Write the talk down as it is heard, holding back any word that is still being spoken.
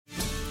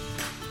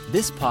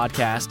This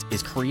podcast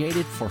is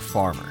created for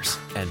farmers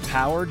and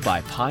powered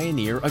by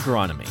Pioneer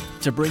Agronomy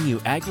to bring you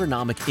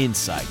agronomic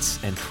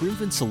insights and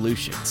proven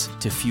solutions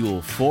to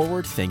fuel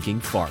forward-thinking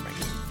farming.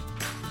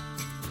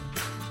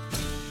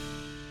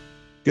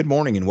 Good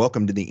morning and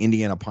welcome to the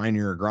Indiana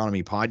Pioneer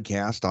Agronomy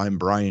Podcast. I'm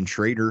Brian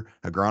Schrader,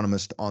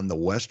 agronomist on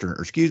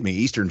the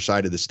eastern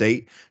side of the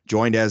state,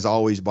 joined as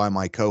always by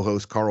my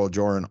co-host Carl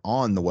Joran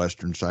on the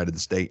western side of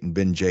the state and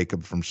Ben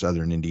Jacob from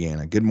southern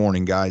Indiana. Good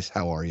morning, guys.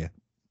 How are you?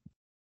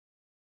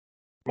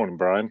 Morning,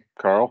 Brian.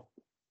 Carl.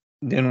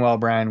 Doing well,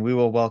 Brian. We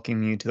will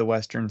welcome you to the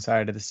western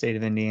side of the state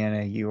of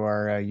Indiana.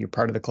 You're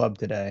part of the club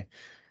today.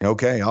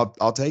 Okay,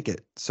 I'll take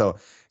it. So,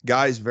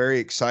 guys, very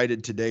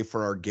excited today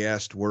for our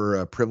guest.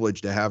 We're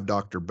privileged to have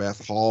Dr.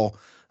 Beth Hall,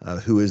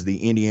 who is the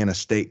Indiana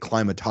State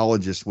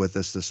climatologist, with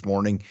us this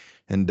morning.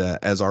 And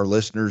as our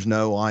listeners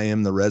know, I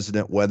am the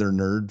resident weather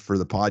nerd for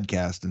the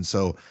podcast. And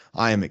so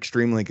I am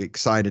extremely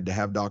excited to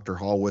have Dr.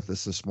 Hall with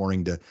us this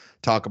morning to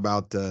talk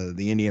about the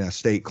Indiana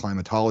State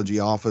Climatology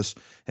Office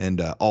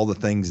and all the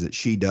things that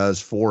she does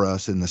for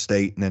us in the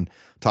state, and then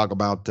talk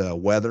about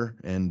weather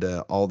and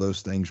all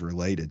those things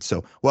related.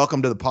 So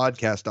welcome to the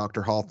podcast,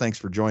 Dr. Hall. Thanks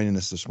for joining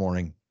us this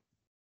morning.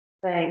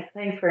 Thanks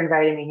for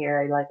inviting me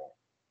here. I like it.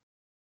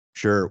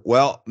 Sure.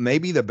 Well,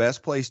 maybe the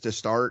best place to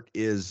start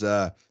is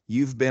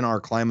you've been our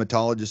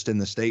climatologist in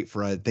the state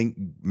for, I think,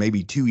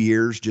 maybe 2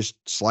 years, just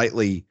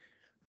slightly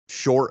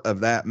short of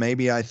that.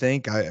 Maybe, I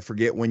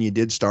forget when you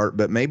did start,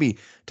 but maybe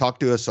talk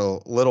to us a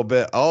little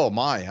bit. Oh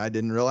my, I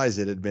didn't realize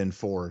it had been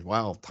 4.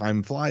 Wow.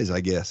 Time flies,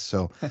 I guess.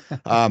 So,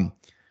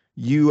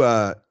 you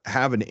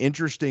have an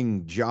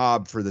interesting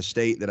job for the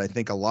state that I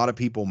think a lot of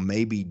people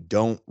maybe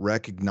don't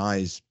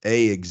recognize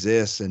A,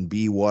 exists, and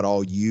B, what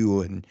all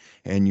you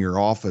and your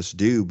office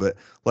do. But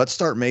let's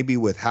start maybe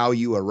with how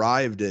you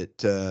arrived at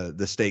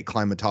the State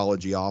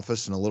Climatology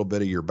Office and a little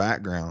bit of your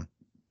background.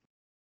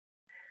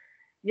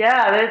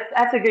 Yeah,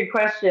 that's a good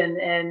question.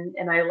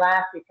 And I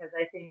laugh because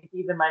I think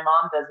even my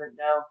mom doesn't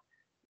know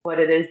what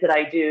it is that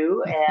I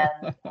do.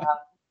 And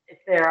if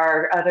there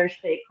are other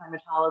state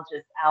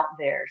climatologists out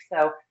there.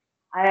 So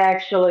I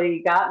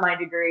actually got my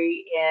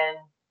degree in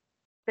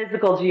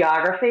physical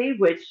geography,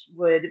 which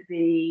would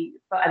be,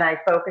 and I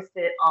focused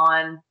it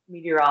on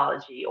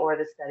meteorology or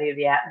the study of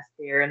the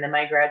atmosphere. And then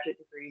my graduate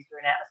degrees were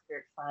in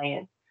atmospheric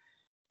science.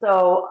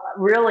 So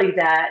really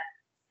that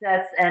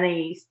sets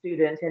any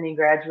student, any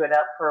graduate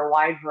up for a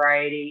wide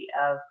variety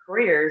of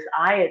careers.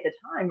 I, at the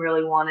time,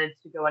 really wanted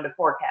to go into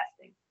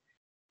forecasting.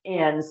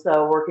 And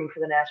so working for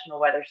the National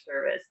Weather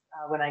Service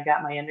when I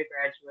got my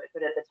undergraduate.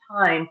 But at the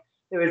time,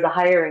 there was a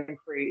hiring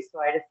freeze. So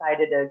I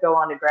decided to go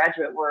on to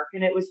graduate work.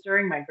 And it was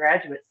during my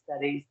graduate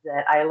studies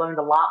that I learned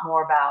a lot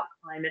more about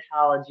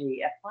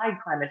climatology, applied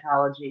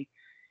climatology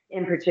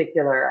in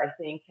particular. I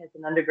think as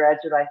an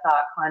undergraduate, I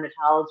thought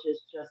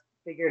climatologists just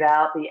figured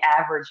out the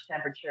average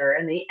temperature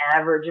and the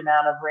average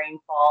amount of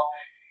rainfall.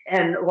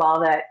 And while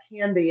that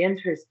can be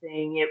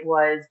interesting, it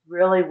was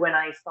really when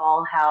I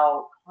saw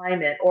how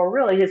climate, or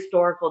really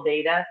historical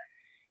data,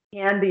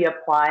 can be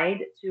applied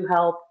to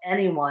help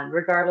anyone,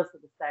 regardless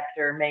of the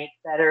sector, make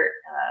better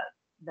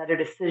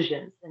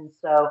decisions. And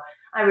so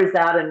I was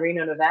out in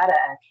Reno, Nevada,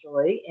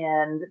 actually,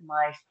 and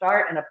my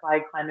start in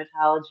applied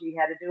climatology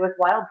had to do with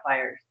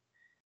wildfires.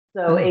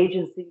 So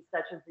agencies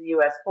such as the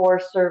U.S.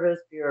 Forest Service,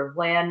 Bureau of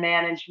Land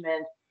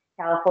Management,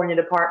 California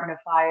Department of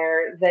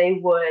Fire, they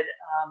would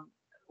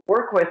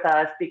work with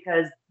us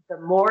because the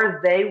more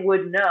they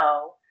would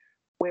know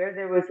where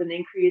there was an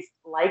increased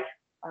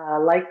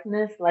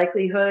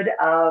likelihood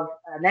of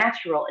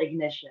natural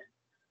ignition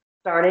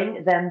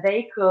starting, then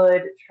they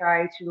could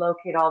try to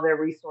locate all their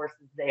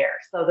resources there.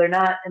 So they're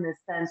not, in a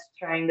sense,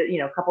 trying to,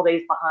 a couple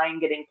days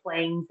behind getting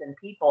planes and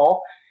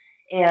people.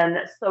 And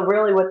so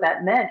really what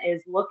that meant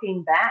is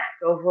looking back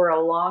over a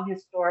long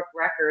historic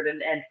record.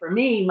 And for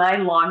me, my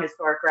long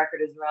historic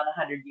record is around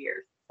 100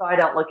 years. So I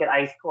don't look at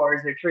ice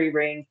cores or tree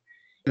rings.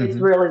 It's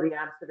really the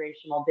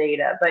observational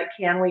data. But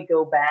can we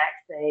go back,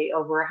 say,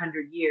 over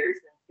 100 years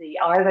and see,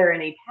 are there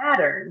any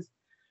patterns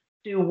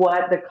to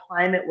what the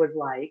climate was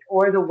like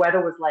or the weather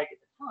was like at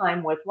the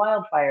time with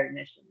wildfire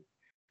ignitions?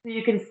 So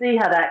you can see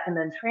how that can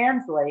then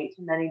translate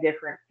to many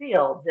different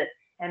fields.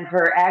 And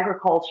for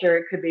agriculture,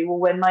 it could be, well,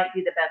 when might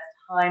be the best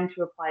time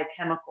to apply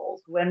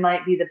chemicals? When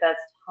might be the best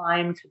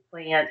time to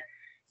plant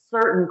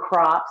certain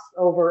crops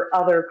over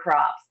other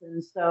crops?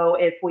 And so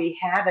if we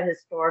have a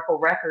historical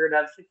record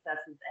of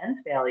successes and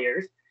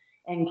failures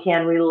and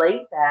can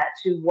relate that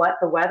to what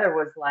the weather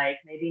was like,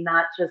 maybe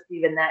not just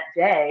even that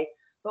day,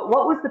 but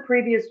what was the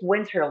previous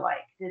winter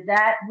like? Did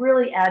that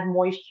really add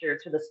moisture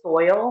to the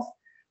soils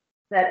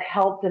that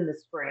helped in the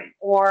spring?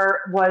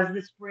 Or was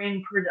the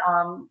spring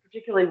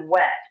particularly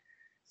wet?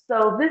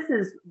 So this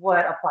is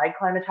what applied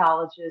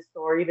climatologists,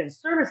 or even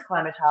service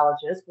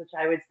climatologists, which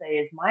I would say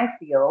is my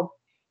field,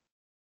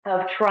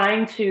 of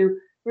trying to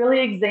really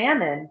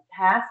examine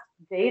past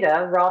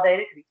data, raw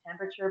data, could be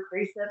temperature,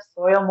 precip,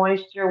 soil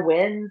moisture,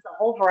 winds, a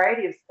whole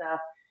variety of stuff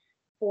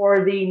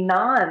for the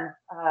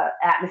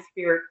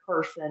non-atmospheric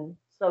person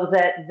so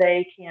that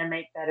they can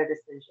make better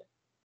decisions.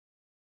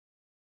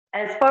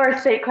 As far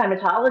as state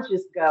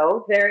climatologists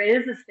go, there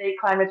is a state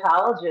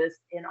climatologist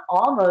in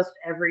almost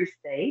every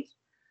state.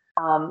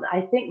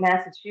 I think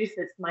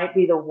Massachusetts might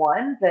be the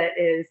one that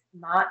does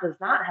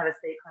not have a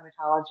state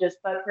climatologist,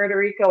 but Puerto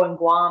Rico and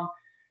Guam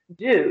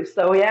do.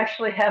 So we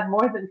actually have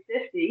more than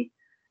 50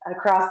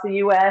 across the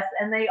U.S.,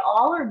 and they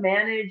all are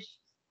managed,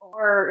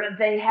 or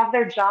they have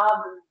their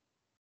job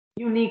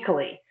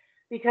uniquely,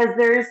 because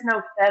there is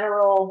no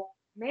federal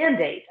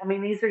mandate. I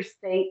mean, these are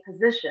state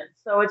positions.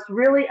 So it's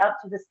really up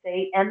to the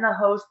state and the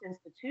host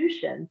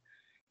institution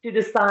to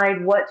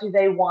decide what do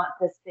they want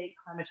the state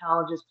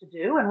climatologist to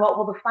do and what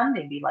will the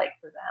funding be like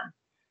for them.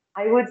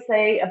 I would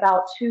say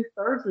about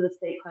 2/3 of the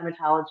state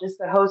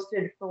climatologists are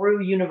hosted through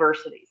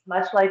universities,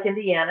 much like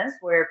Indiana's,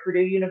 where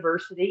Purdue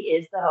University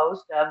is the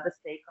host of the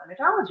state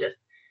climatologist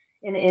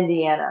in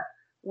Indiana.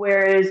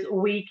 Whereas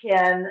we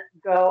can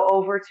go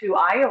over to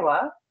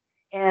Iowa,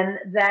 and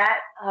that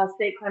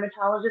state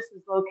climatologist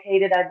is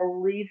located, I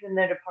believe, in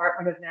the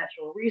Department of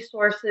Natural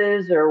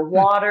Resources or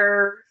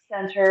Water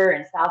Center,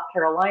 and South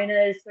Carolina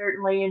is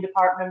certainly in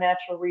Department of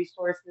Natural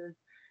Resources.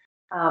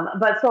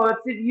 But so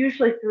it's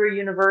usually through a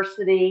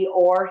university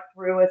or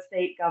through a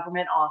state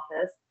government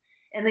office.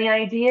 And the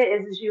idea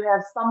is you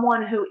have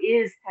someone who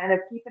is kind of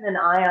keeping an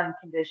eye on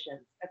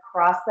conditions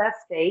across that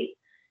state,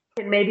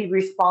 can maybe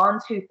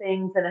respond to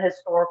things in a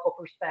historical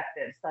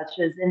perspective, such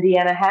as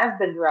Indiana has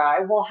been dry.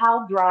 Well,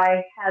 how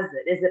dry has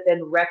it? Has it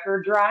been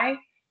record dry?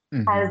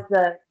 Has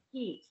the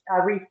heat,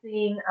 we've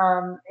seen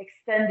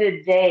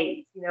extended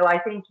days. You know, I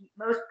think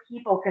most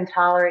people can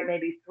tolerate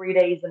maybe 3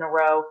 days in a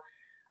row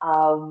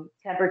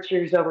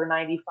temperatures over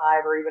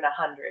 95 or even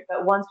 100.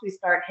 But once we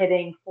start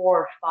hitting 4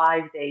 or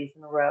 5 days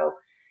in a row,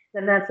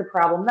 then that's a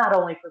problem, not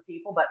only for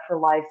people, but for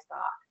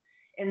livestock.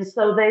 And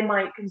so they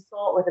might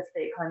consult with a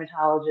state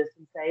climatologist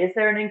and say, is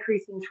there an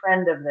increasing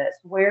trend of this?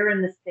 Where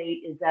in the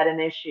state is that an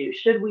issue?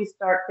 Should we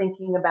start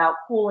thinking about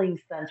cooling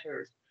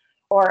centers?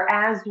 Or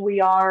as we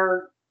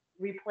are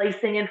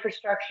replacing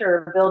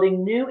infrastructure or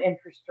building new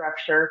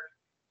infrastructure,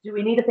 do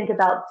we need to think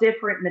about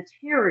different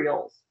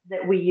materials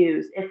that we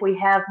use if we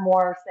have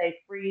more, say,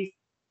 freeze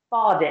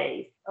thaw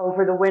days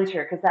over the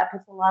winter, because that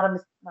puts a lot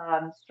of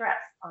stress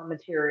on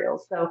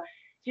materials. So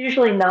it's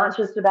usually not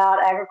just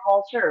about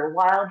agriculture or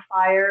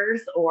wildfires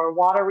or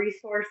water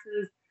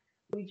resources.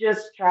 We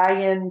just try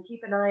and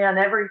keep an eye on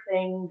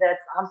everything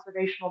that's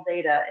observational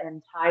data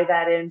and tie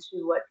that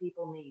into what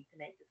people need to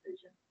make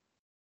decisions.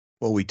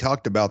 Well, we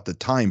talked about the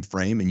time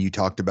frame, and you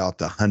talked about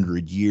the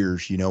 100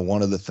 years. You know,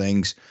 one of the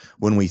things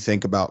when we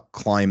think about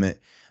climate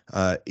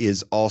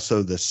is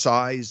also the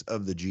size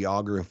of the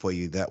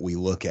geography that we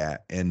look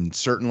at. And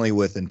certainly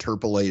with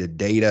interpolated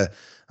data,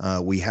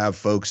 we have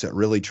folks that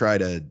really try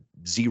to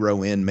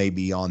zero in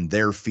maybe on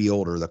their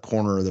field or the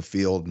corner of the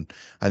field. And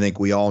I think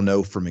we all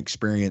know from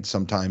experience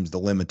sometimes the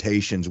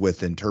limitations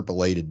with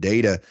interpolated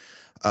data.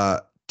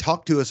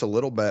 Talk to us a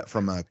little bit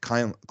from a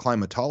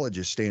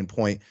climatologist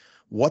standpoint.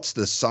 What's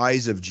the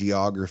size of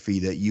geography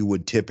that you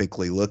would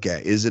typically look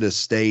at? Is it a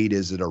state?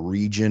 Is it a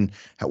region?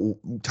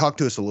 Talk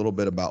to us a little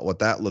bit about what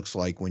that looks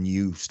like when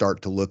you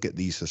start to look at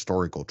these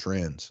historical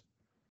trends.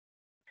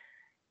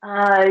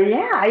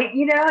 Yeah,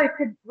 it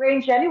could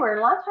range anywhere.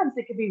 A lot of times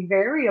it could be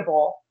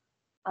variable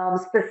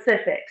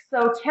specific.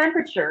 So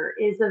temperature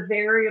is a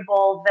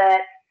variable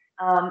that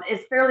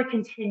is fairly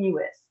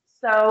continuous.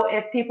 So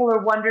if people are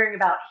wondering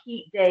about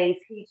heat days,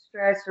 heat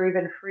stress, or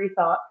even freeze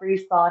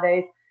thaw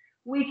days,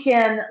 we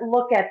can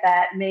look at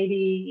that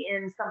maybe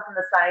in something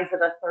the size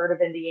of a third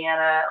of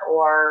Indiana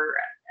or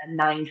a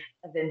ninth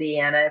of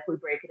Indiana if we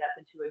break it up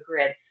into a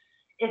grid.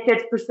 If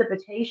it's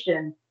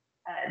precipitation,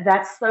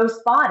 that's so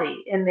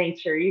spotty in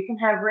nature. You can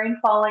have rain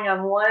falling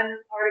on one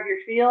part of your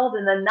field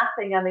and then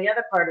nothing on the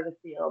other part of the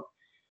field.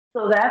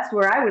 So that's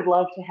where I would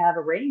love to have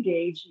a rain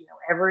gauge,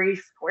 every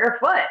square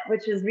foot,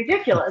 which is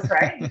ridiculous,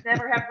 right? You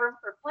never have room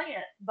for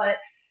plants. But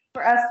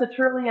for us to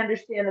truly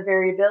understand the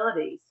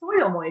variability,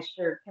 soil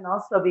moisture can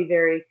also be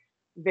very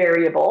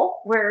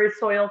variable, whereas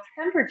soil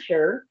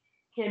temperature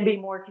can be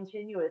more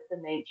continuous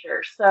in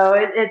nature. So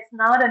it's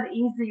not an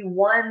easy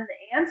one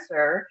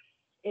answer.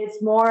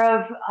 It's more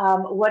of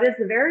what is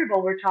the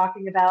variable we're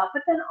talking about,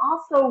 but then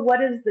also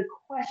what is the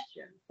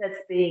question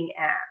that's being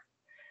asked.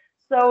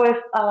 So if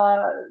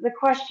the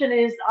question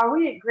is, are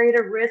we at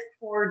greater risk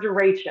for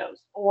derechos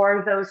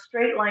or those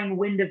straight line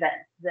wind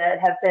events that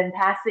have been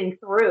passing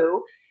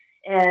through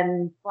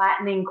and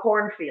flattening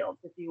cornfields,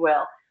 if you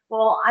will?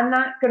 Well, I'm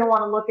not going to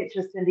want to look at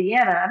just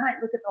Indiana. I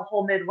might look at the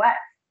whole Midwest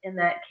in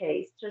that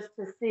case, just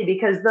to see,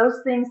 because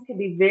those things can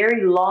be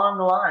very long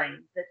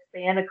lines that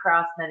span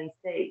across many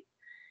states.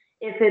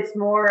 If it's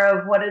more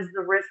of what is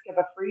the risk of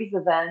a freeze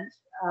event,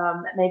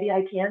 maybe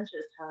I can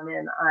just hone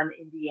in on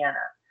Indiana.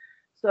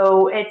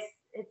 So it's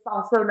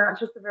also not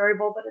just the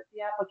variable, but it's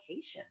the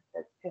application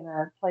that's going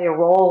to play a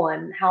role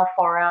in how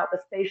far out the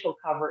spatial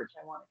coverage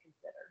I want to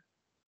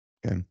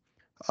consider.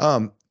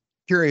 Okay.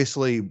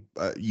 Curiously,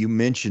 you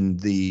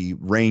mentioned the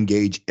rain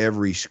gauge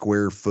every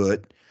square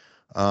foot.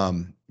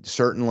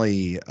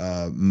 certainly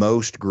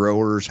most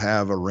growers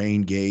have a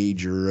rain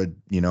gauge or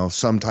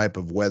some type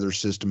of weather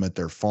system at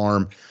their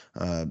farm.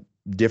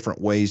 Different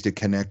ways to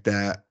connect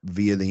that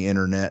via the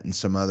internet and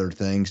some other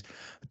things.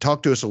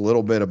 Talk to us a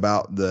little bit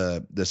about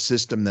the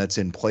system that's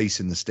in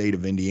place in the state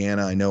of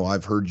Indiana. I know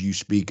I've heard you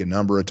speak a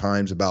number of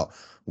times about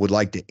would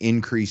like to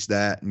increase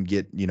that and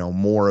get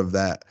more of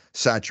that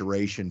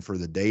saturation for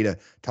the data.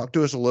 Talk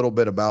to us a little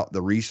bit about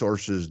the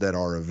resources that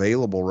are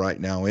available right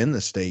now in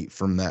the state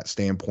from that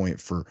standpoint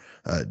for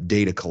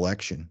data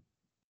collection.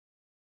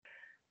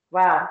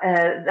 Wow,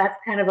 that's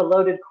kind of a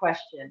loaded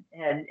question.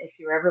 And if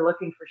you're ever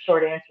looking for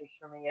short answers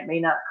from me, it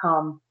may not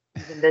come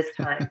even this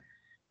time.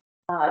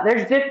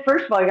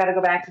 First of all, you got to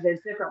go back to there's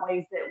different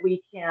ways that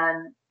we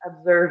can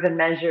observe and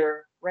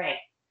measure rain.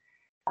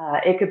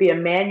 It could be a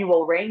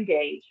manual rain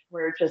gauge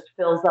where it just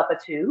fills up a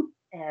tube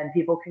and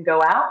people can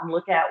go out and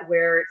look at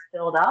where it's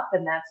filled up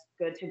and that's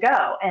good to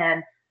go.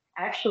 And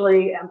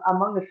actually,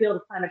 among the field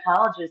of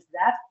climatologists,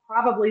 that's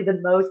probably the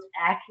most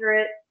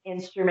accurate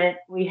instrument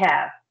we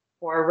have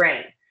for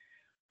rain.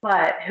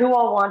 But who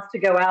all wants to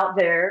go out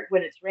there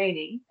when it's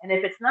raining? And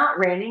if it's not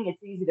raining,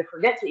 it's easy to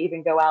forget to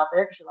even go out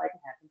there because you're like,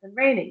 it hasn't been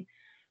raining.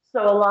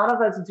 So a lot of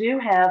us do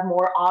have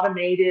more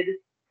automated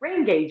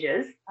rain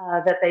gauges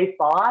that they've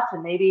bought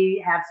and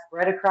maybe have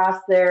spread across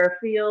their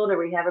field or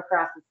we have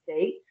across the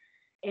state.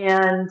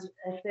 And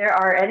if there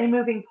are any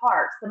moving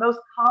parts, the most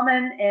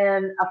common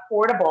and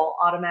affordable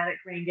automatic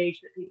rain gauge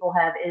that people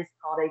have is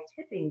called a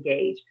tipping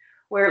gauge,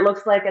 where it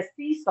looks like a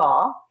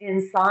seesaw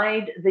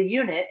inside the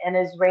unit. And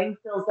as rain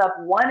fills up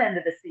one end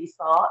of the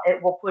seesaw,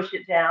 it will push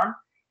it down,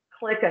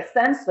 click a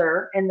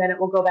sensor, and then it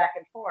will go back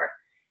and forth.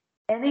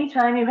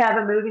 Anytime you have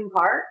a moving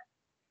part,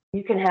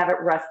 you can have it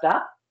rust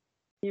up.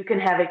 You can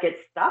have it get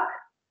stuck.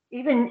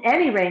 Even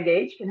any rain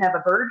gauge can have a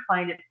bird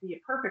find it to be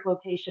a perfect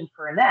location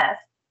for a nest.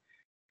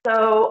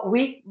 So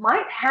we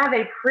might have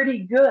a pretty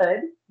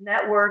good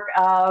network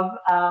of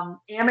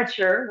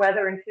amateur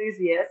weather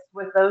enthusiasts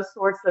with those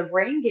sorts of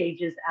rain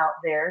gauges out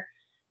there.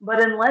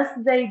 But unless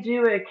they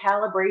do a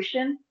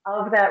calibration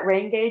of that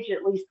rain gauge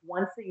at least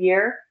once a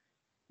year,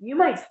 you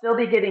might still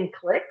be getting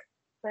clicks,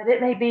 but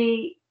it may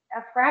be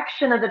a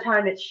fraction of the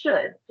time it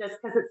should,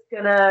 just because it's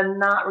going to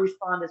not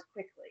respond as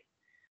quickly.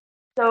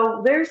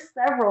 So there's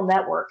several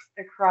networks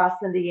across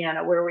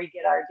Indiana where we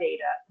get our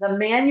data. The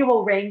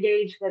manual rain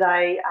gauge that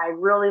I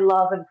really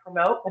love and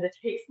promote, but it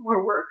takes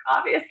more work,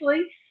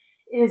 obviously,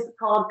 is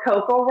called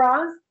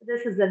CoCoRaHS.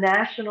 This is a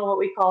national, what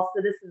we call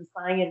citizen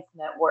science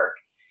network.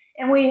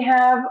 And we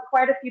have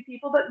quite a few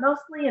people, but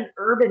mostly in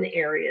urban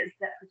areas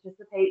that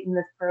participate in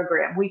this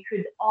program. We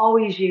could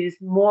always use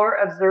more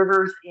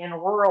observers in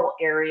rural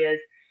areas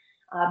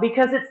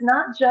because it's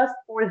not just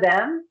for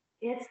them.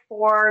 It's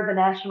for the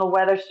National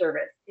Weather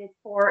Service. It's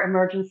for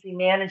emergency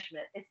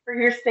management. It's for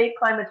your state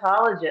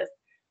climatologist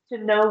to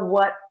know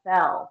what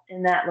fell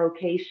in that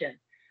location.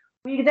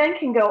 We then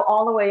can go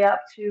all the way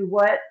up to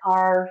what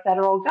our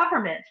federal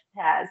government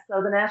has.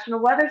 So the National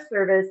Weather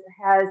Service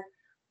has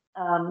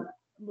a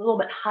little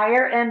bit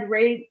higher end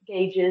rain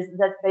gauges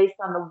that's based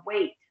on the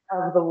weight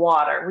of the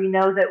water. We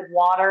know that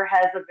water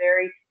has a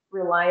very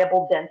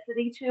reliable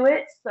density to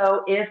it.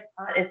 So if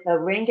the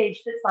rain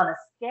gauge sits on a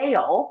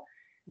scale,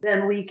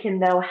 then we can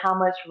know how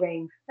much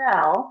rain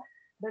fell.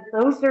 But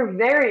those are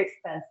very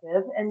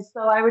expensive. And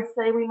so I would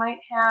say we might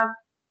have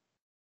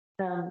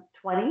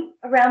 20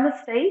 around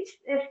the state,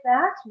 if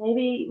that,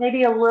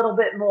 maybe a little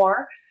bit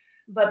more,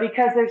 but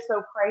because they're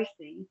so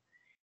pricey.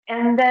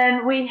 And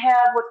then we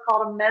have what's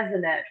called a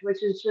mesonet,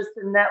 which is just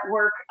a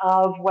network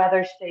of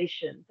weather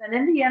stations. And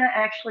Indiana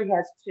actually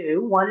has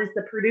two. One is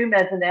the Purdue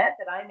Mesonet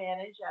that I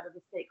manage out of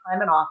the State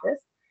Climate Office.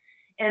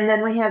 And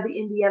then we have the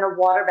Indiana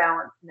Water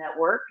Balance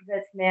Network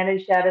that's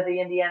managed out of the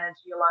Indiana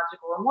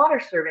Geological and Water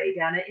Survey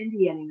down at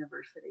Indiana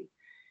University.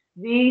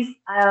 These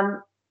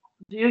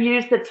do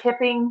use the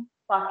tipping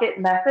bucket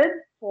method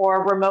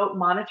for remote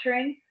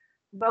monitoring,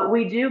 but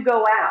we do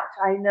go out.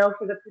 I know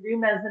for the Purdue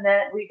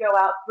Mesonet, we go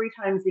out 3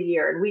 times a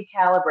year and we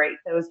calibrate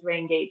those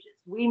rain gauges.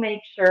 We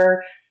make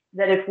sure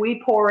that if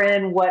we pour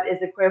in what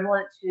is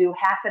equivalent to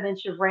half an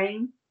inch of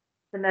rain,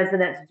 the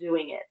Mesonet's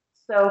doing it.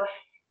 So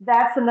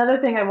that's another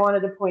thing I wanted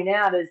to point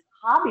out is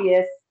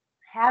hobbyists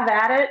have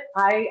at it.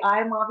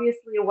 I'm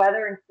obviously a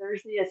weather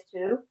enthusiast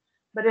too,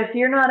 but if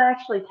you're not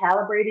actually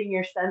calibrating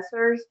your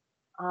sensors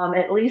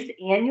at least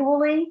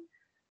annually,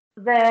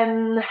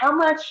 then how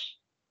much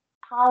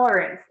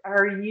tolerance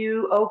are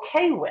you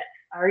okay with?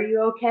 Are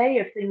you okay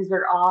if things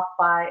are off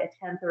by a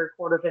tenth or a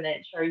quarter of an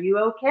inch? Are you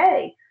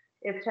okay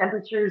if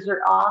temperatures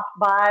are off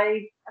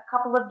by a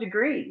couple of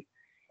degrees?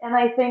 And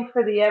I think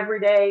for the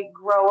everyday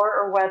grower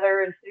or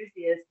weather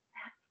enthusiast,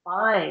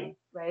 fine,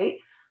 right?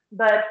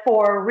 But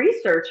for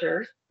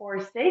researchers, for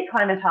state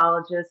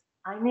climatologists,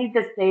 I need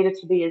this data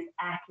to be as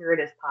accurate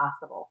as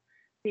possible.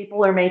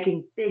 People are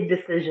making big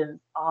decisions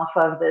off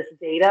of this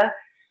data.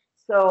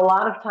 So a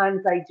lot of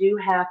times I do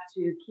have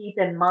to keep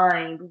in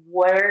mind,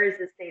 where is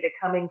this data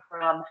coming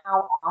from?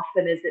 How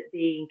often is it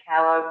being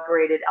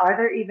calibrated? Are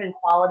there even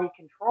quality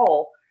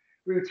control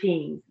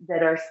routines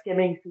that are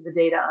skimming through the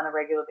data on a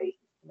regular basis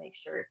to make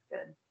sure it's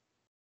good.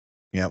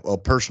 Yeah, well,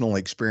 personal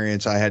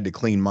experience, I had to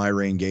clean my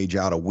rain gauge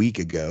out a week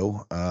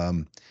ago.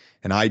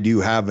 And I do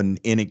have an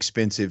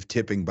inexpensive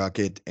tipping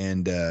bucket,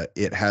 and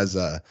it has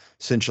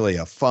essentially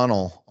a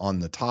funnel on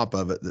the top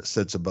of it that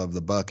sits above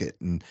the bucket.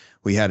 And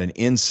we had an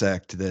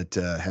insect that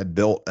had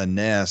built a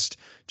nest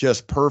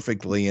just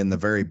perfectly in the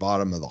very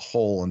bottom of the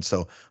hole. And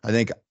so I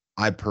think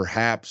I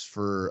perhaps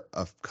for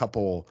a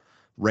couple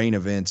rain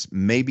events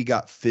maybe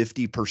got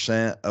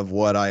 50% of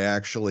what I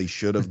actually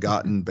should have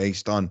gotten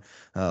based on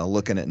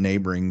looking at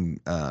neighboring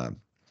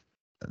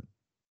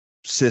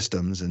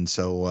systems. And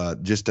so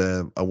just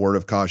a word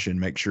of caution,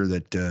 make sure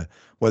that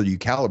whether you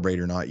calibrate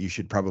or not, you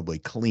should probably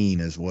clean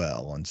as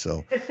well. And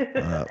so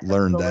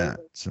learn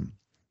that. So,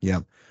 yeah.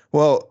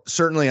 Well,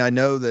 certainly I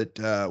know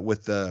that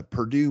with the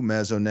Purdue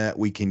Mesonet,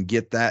 we can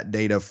get that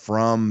data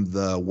from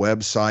the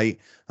website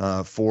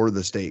for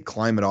the state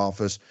climate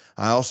office.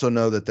 I also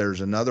know that there's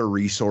another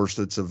resource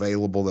that's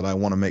available that I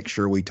want to make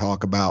sure we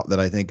talk about that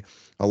I think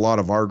a lot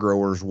of our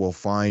growers will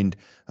find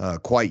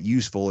quite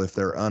useful if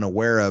they're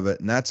unaware of it,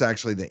 and that's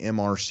actually the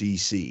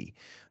MRCC.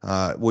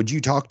 Would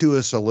you talk to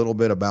us a little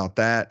bit about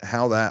that?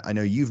 How that, I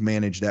know you've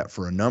managed that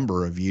for a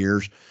number of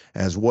years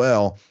as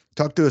well.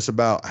 Talk to us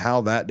about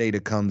how that data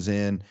comes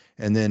in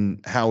and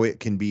then how it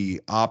can be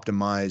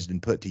optimized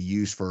and put to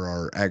use for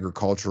our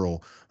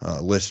agricultural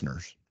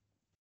listeners.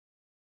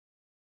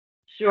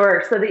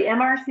 Sure. So the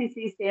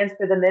MRCC stands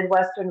for the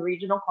Midwestern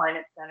Regional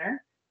Climate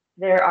Center.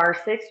 There are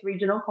 6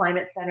 regional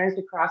climate centers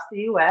across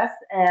the U.S.,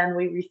 and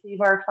we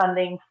receive our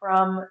funding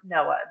from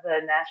NOAA,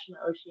 the National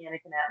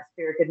Oceanic and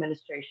Atmospheric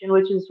Administration,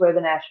 which is where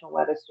the National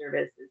Weather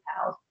Service is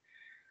housed.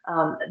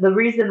 The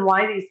reason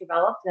why these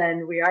developed,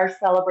 and we are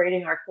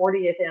celebrating our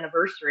 40th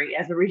anniversary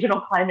as a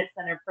regional climate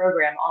center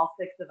program, all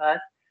 6 of us,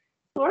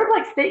 sort of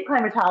like state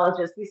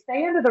climatologists, we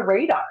stay under the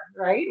radar,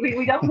 right?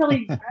 We don't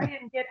really try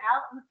and get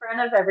out in front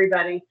of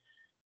everybody.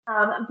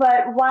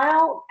 But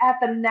while at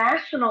the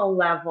national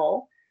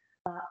level,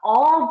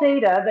 all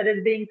data that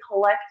is being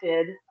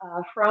collected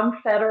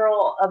from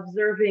federal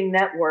observing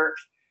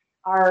networks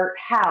are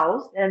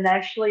housed, and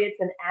actually it's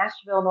in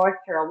Asheville, North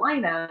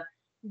Carolina.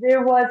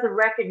 There was a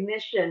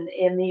recognition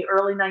in the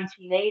early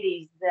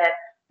 1980s that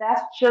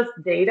that's just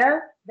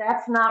data,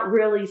 that's not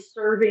really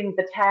serving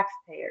the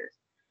taxpayers.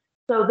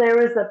 So there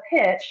was a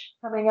pitch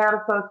coming out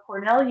of both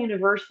Cornell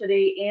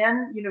University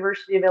and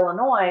University of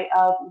Illinois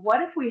of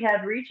what if we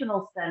had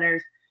regional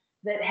centers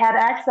that had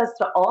access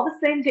to all the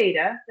same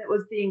data that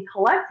was being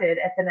collected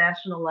at the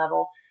national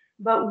level,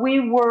 but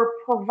we were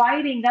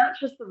providing not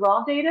just the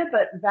raw data,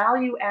 but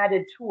value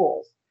added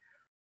tools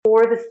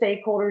for the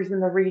stakeholders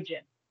in the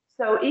region.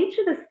 So each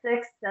of the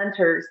 6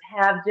 centers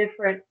have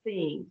different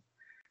themes.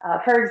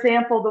 For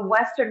example, the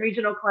Western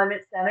Regional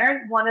Climate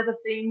Center, one of the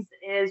themes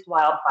is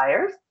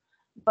wildfires,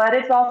 but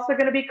it's also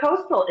going to be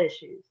coastal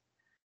issues.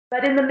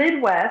 But in the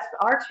Midwest,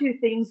 our 2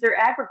 themes are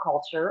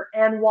agriculture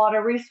and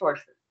water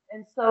resources.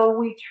 And so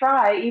we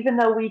try, even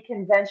though we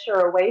can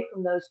venture away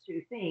from those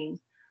 2 themes,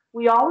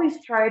 we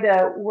always try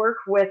to work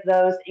with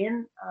those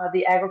in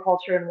the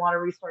agriculture and water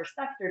resource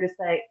sector to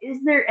say,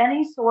 is there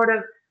any sort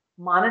of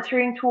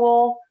monitoring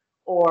tool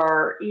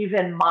or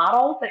even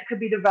model that could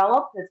be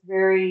developed that's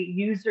very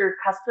user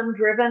custom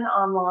driven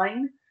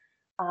online?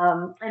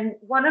 And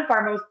one of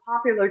our most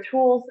popular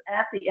tools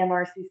at the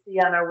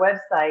MRCC on our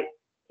website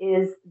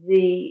is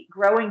the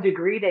Growing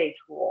Degree Day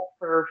tool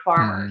for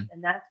farmers.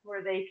 And that's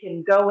where they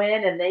can go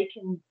in and they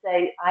can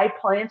say,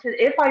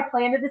 if I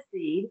planted a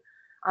seed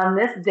on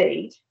this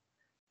date,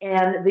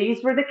 and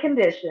these were the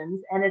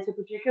conditions, and it's a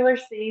particular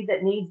seed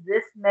that needs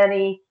this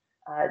many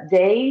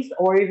days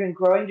or even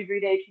growing degree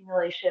day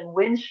accumulation,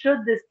 when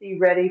should this be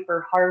ready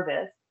for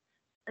harvest?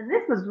 And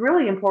this was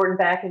really important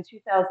back in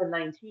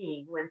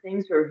 2019 when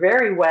things were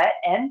very wet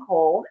and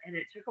cold, and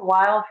it took a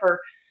while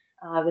for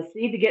the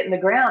seed to get in the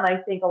ground. I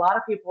think a lot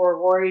of people were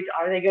worried,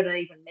 are they going to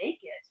even make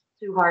it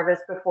to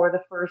harvest before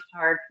the first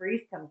hard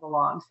freeze comes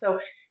along?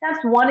 So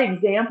that's one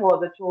example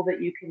of a tool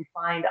that you can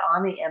find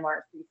on the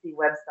MRCC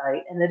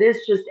website, and it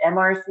is just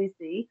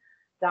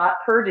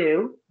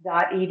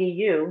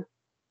mrcc.purdue.edu.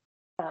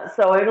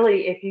 So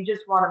really, if you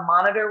just want to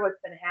monitor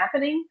what's been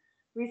happening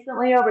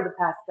recently over the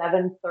past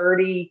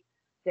 30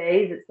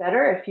 days, et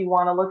cetera, if you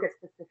want to look at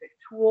specific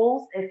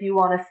tools, if you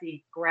want to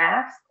see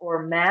graphs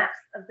or maps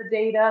of the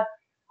data,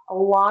 a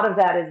lot of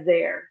that is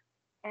there.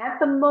 At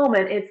the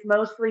moment, it's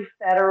mostly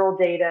federal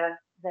data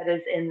that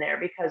is in there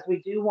because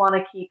we do want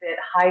to keep it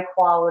high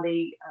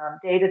quality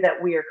data that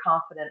we are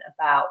confident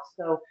about.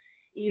 So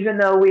even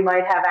though we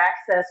might have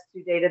access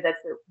to data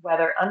that's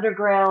weather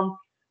underground,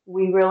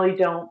 we really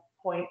don't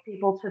point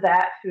people to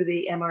that through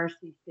the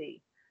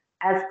MRCC.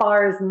 As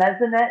far as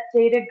Mesonet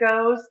data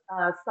goes,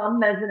 some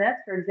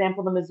Mesonets, for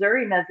example, the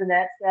Missouri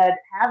Mesonet said,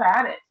 have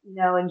at it,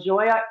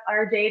 enjoy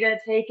our data,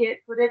 take it,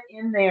 put it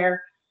in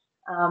there.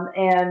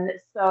 And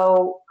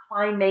so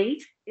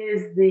Climate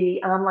is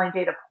the online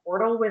data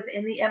portal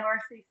within the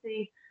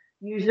MRCC.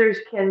 Users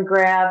can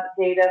grab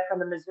data from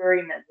the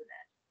Missouri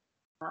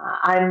Mesonet.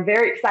 I'm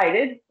very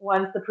excited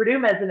once the Purdue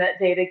Mesonet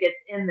data gets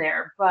in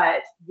there,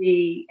 but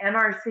the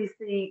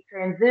MRCC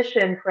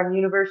transition from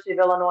University of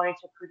Illinois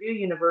to Purdue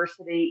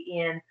University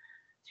in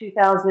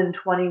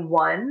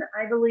 2021,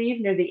 I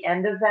believe, near the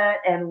end of that,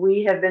 and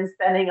we have been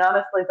spending,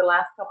 honestly, the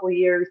last couple of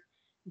years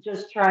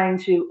just trying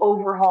to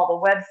overhaul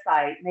the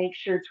website, make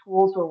sure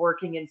tools were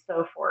working and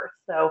so forth.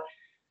 So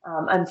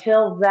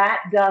until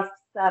that dust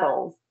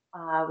settles,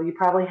 you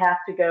probably have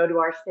to go to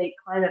our state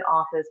climate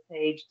office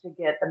page to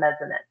get the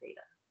Mesonet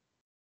data.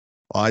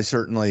 Well, I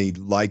certainly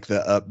like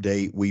the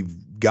update. We've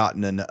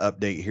gotten an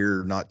update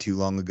here not too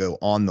long ago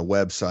on the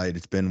website.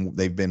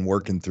 They've been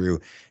working through,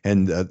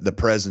 and the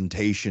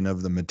presentation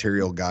of the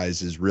material,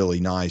 guys, is really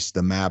nice.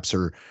 The maps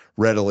are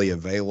readily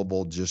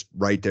available just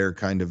right there,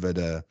 kind of at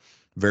a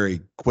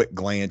very quick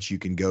glance. You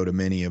can go to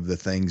many of the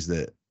things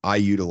that I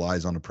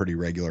utilize on a pretty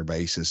regular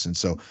basis. And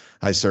so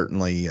I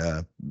certainly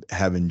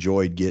have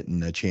enjoyed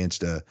getting a chance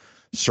to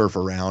surf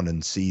around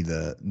and see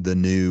the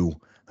new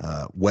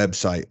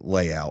website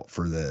layout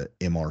for the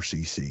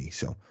MRCC.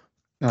 So,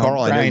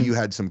 Carl, Brian, I know you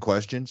had some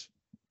questions.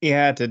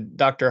 Yeah, to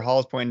Dr.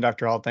 Hall's point,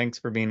 Dr. Hall, thanks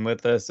for being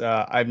with us.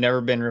 I've never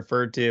been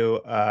referred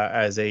to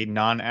as a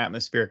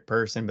non-atmospheric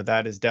person, but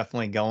that is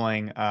definitely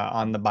going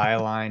on the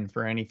byline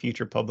for any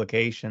future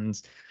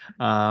publications.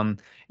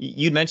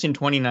 You'd mentioned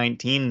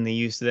 2019 and the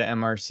use of the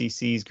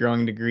MRCC's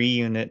growing degree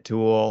unit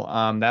tool.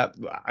 That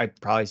I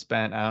probably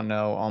spent, I don't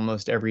know,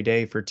 almost every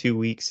day for 2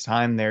 weeks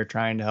time there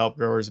trying to help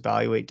growers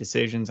evaluate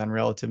decisions on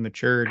relative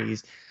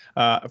maturities.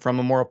 From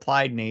a more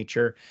applied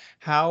nature,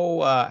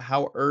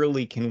 how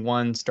early can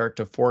one start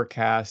to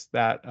forecast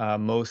that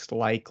most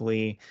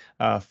likely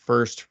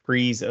first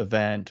freeze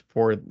event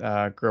for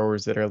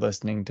growers that are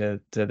listening to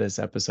this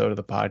episode of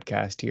the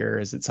podcast here?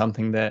 Is it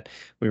something that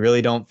we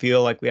really don't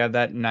feel like we have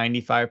that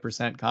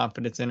 95%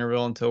 confidence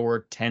interval until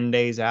we're 10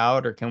 days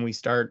out, or can we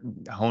start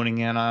honing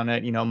in on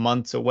it,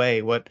 months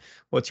away?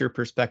 What's your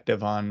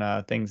perspective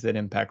on things that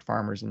impact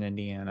farmers in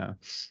Indiana?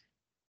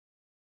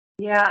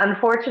 Yeah,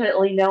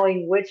 unfortunately,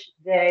 knowing which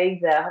day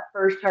the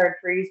first hard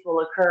freeze will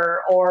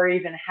occur or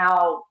even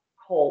how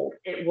cold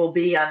it will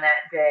be on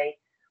that day,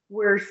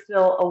 we're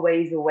still a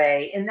ways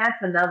away. And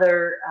that's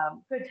another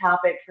good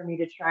topic for me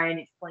to try and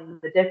explain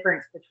the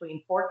difference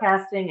between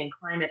forecasting and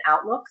climate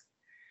outlooks.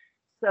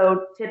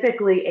 So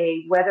typically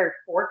a weather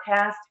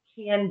forecast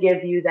can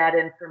give you that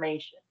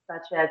information,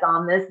 such as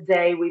on this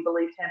day, we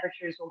believe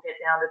temperatures will get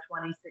down to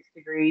 26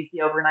 degrees,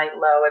 the overnight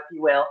low, if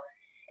you will.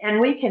 And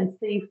we can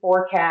see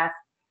forecasts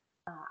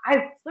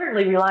I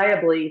certainly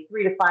reliably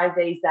 3 to 5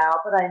 days out,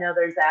 but I know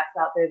there's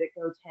apps out there that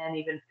go 10,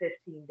 even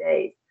 15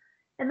 days.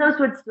 And those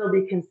would still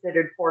be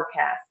considered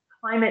forecasts.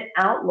 Climate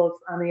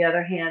outlooks, on the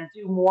other hand,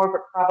 do more of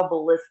a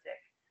probabilistic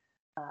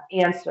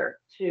answer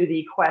to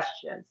the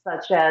question,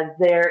 such as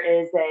there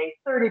is a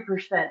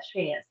 30%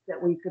 chance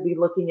that we could be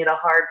looking at a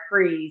hard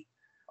freeze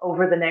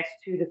over the next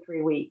 2 to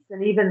 3 weeks.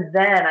 And even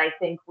then, I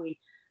think we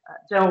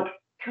don't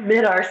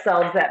commit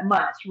ourselves that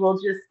much. We'll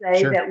just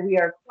say that we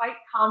are quite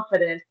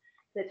confident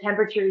that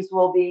temperatures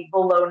will be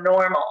below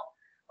normal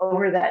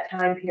over that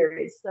time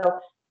period. So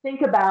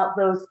think about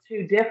those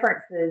two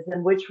differences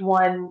and which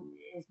one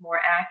is more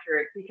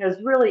accurate, because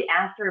really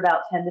after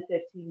about 10 to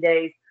 15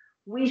 days,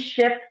 we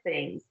shift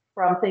things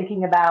from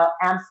thinking about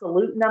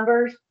absolute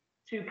numbers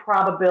to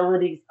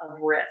probabilities of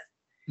risk.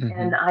 Mm-hmm.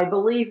 And I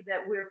believe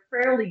that we're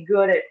fairly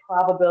good at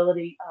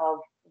probability of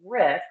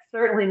risk,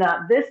 certainly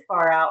not this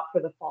far out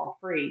for the fall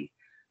freeze.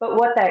 But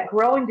what that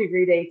growing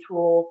degree day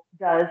tool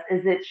does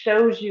is it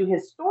shows you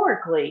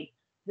historically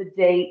the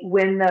date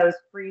when those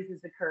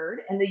freezes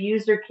occurred, and the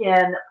user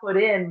can put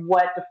in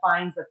what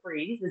defines a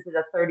freeze. Is it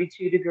a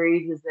 32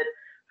 degrees? Is it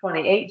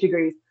 28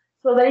 degrees?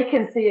 So they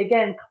can see,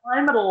 again,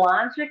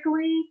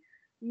 climatologically,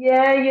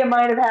 yeah, you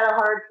might have had a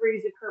hard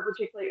freeze occur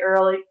particularly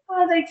early.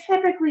 Well, they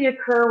typically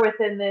occur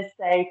within this,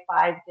 say,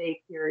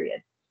 5-day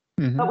period.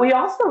 Mm-hmm. But we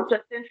also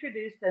just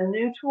introduced a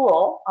new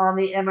tool on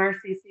the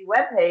MRCC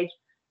webpage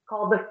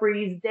called the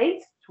Freeze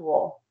Dates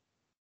tool.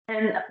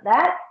 And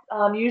that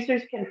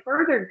users can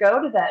further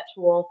go to that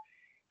tool,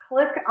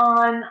 click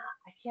on,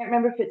 I can't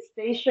remember if it's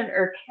station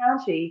or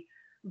county,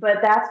 but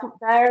that's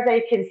there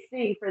they can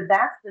see for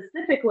that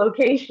specific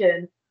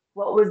location,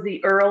 what was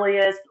the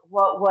earliest,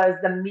 what was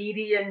the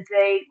median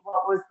date,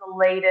 what was the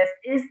latest.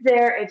 Is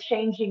there a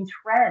changing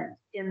trend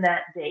in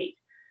that date?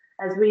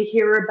 As we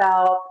hear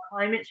about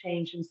climate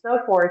change and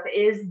so forth,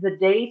 is the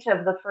date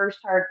of the first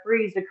hard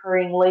freeze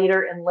occurring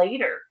later and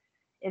later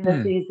in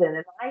the season?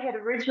 And I had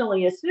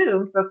originally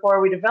assumed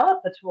before we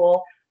developed the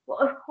tool, well,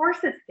 of course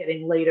it's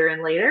getting later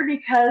and later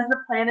because the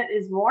planet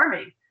is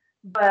warming.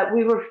 But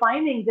we were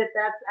finding that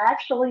that's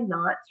actually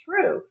not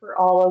true for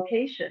all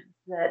locations.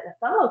 That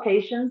some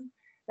locations,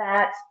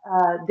 that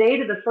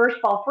date of the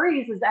first fall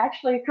freeze is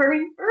actually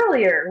occurring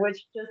earlier,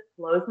 which just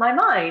blows my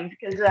mind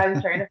because I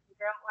was trying to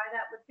figure out why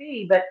that would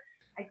be. But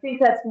I think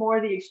that's more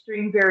the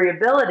extreme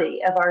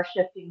variability of our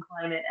shifting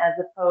climate as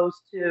opposed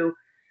to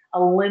a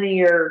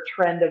linear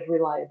trend of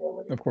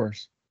reliability. Of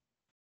course.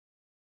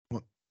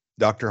 Well,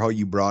 Dr. Hall,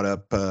 you brought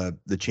up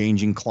the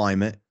changing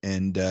climate,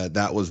 and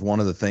that was one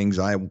of the things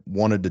I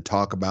wanted to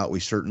talk about. We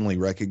certainly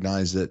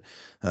recognize that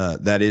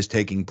that is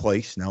taking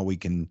place. Now we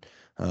can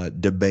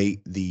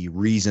debate the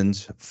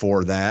reasons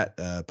for that,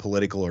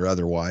 political or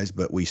otherwise,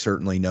 but we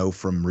certainly know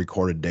from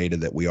recorded data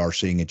that we are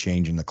seeing a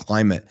change in the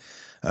climate.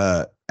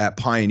 At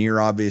Pioneer,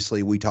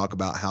 obviously, we talk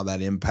about how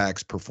that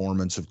impacts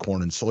performance of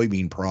corn and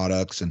soybean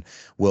products, and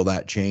will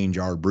that change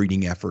our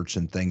breeding efforts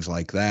and things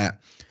like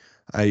that.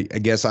 I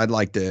guess I'd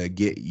like to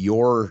get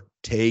your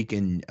take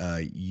and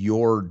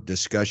your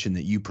discussion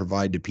that you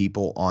provide to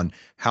people on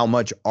how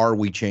much are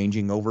we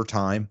changing over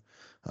time,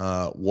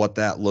 what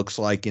that looks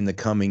like in the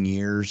coming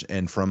years,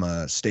 and from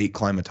a state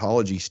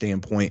climatology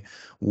standpoint,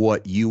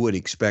 what you would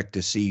expect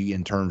to see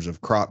in terms of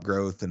crop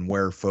growth and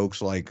where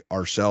folks like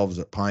ourselves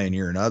at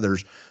Pioneer and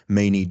others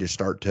may need to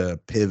start to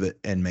pivot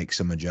and make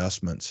some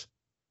adjustments.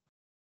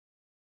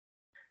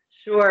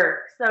 Sure.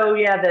 So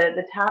yeah,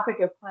 the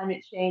topic of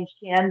climate change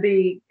can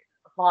be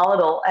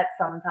volatile at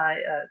some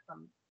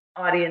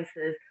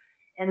audiences.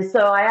 And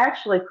so I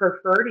actually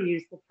prefer to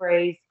use the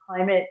phrase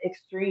climate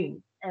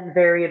extremes and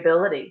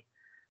variability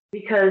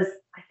because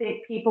I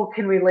think people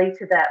can relate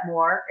to that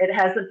more. It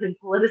hasn't been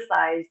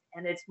politicized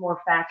and it's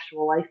more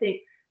factual. I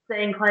think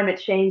saying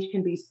climate change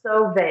can be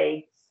so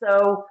vague,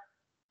 so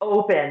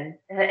open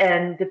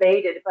and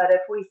debated. But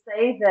if we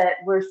say that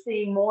we're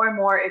seeing more and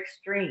more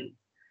extremes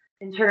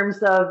in terms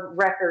of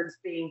records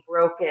being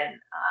broken,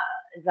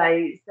 as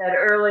I said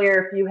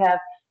earlier, if you have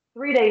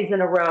 3 days in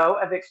a row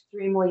of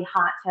extremely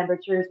hot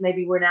temperatures,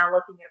 maybe we're now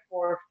looking at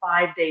 4 or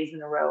 5 days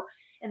in a row.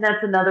 And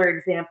that's another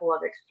example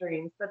of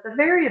extremes. But the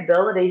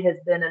variability has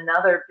been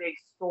another big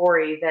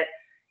story that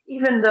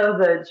even though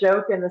the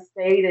joke in the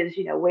state is,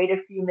 wait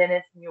a few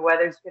minutes and your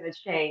weather's going to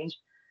change,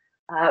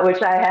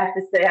 which I have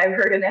to say I've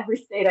heard in every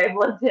state I've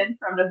lived in,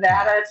 from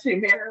Nevada to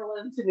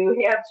Maryland to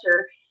New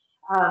Hampshire,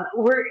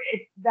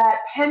 that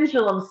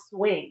pendulum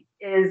swing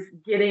is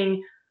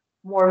getting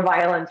more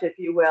violent, if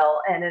you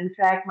will. And in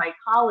fact, my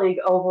colleague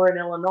over in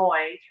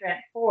Illinois, Trent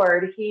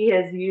Ford, he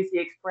has used the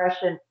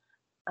expression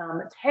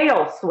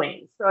tail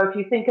swing. So if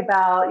you think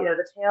about,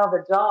 the tail of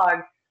the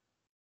dog,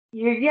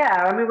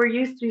 we're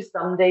used to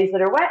some days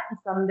that are wet and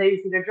some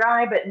days that are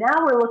dry, but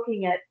now we're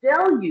looking at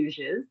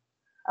deluges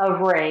of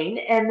rain,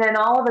 and then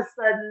all of a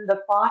sudden the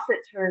faucet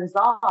turns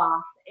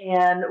off,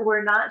 and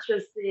we're not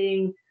just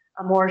seeing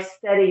a more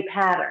steady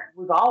pattern.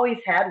 We've always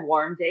had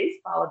warm days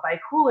followed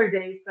by cooler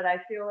days, but I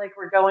feel like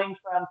we're going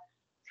from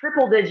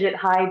triple-digit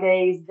high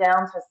days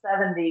down to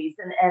 70s,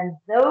 and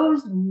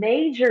those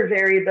major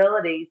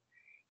variabilities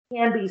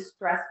can be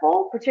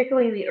stressful,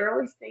 particularly in the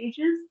early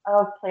stages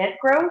of plant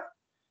growth,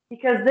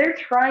 because they're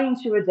trying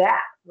to adapt,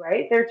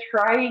 right? They're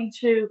trying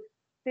to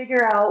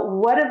figure out,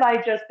 what have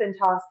I just been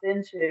tossed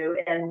into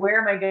and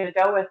where am I going to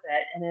go with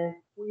it? And if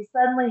we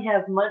suddenly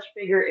have much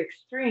bigger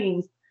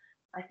extremes,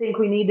 I think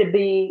we need to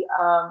be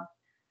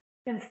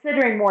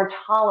considering more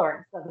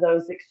tolerance of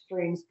those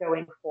extremes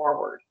going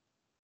forward.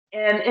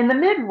 And in the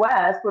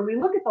Midwest, when we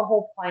look at the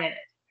whole planet,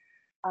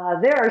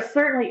 there are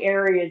certainly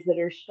areas that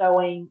are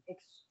showing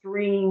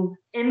extreme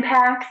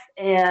impacts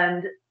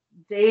and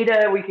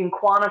data. We can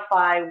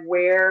quantify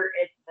where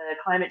the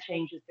climate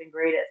change has been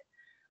greatest.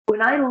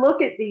 When I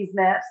look at these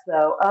maps,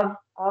 though, of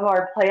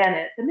our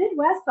planet, the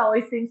Midwest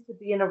always seems to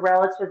be in a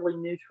relatively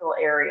neutral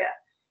area.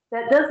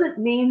 That doesn't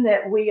mean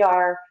that we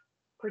are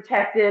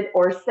protected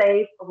or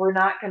safe, or we're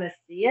not going to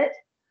see it.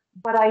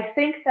 But I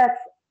think that's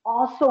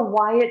also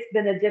why it's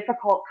been a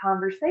difficult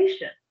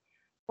conversation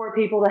for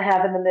people to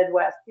have in the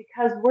Midwest,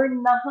 because we're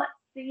not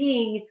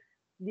seeing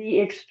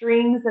the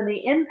extremes and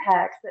the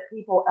impacts that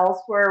people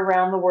elsewhere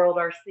around the world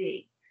are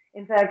seeing.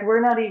 In fact, we're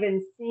not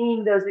even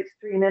seeing those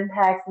extreme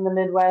impacts in the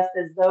Midwest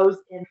as those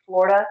in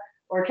Florida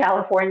or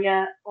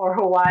California or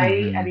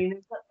Hawaii. Mm-hmm. I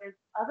mean, there's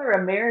other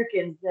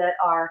Americans that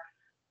are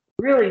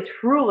really,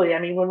 truly,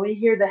 when we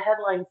hear the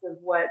headlines of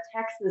what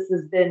Texas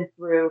has been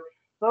through,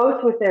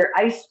 both with their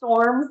ice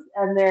storms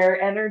and their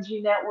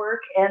energy network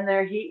and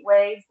their heat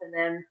waves, and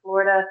then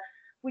Florida,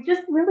 we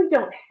just really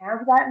don't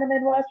have that in the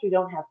Midwest. We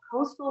don't have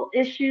coastal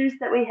issues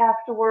that we have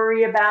to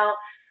worry about.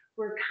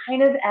 We're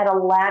kind of at a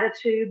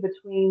latitude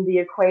between the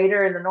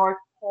equator and the North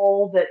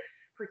Pole that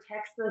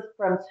protects us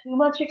from too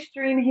much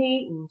extreme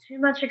heat and too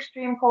much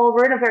extreme cold.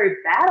 We're in a very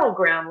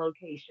battleground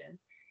location,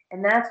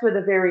 and that's where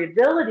the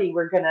variability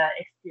we're going to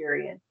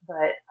experience.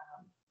 But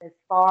as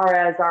far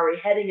as, are we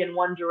heading in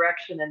one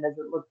direction and does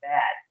it look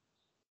bad?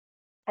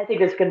 I think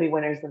there's going to be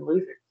winners and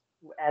losers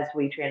as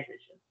we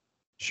transition.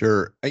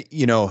 Sure.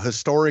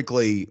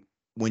 Historically,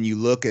 when you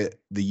look at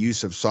the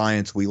use of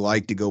science, we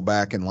like to go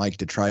back and like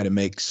to try to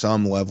make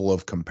some level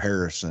of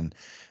comparison.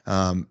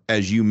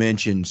 As you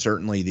mentioned,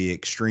 certainly the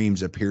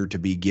extremes appear to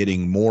be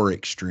getting more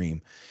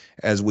extreme.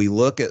 As we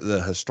look at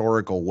the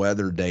historical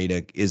weather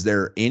data, is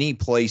there any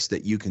place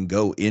that you can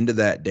go into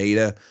that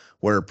data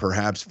where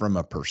perhaps from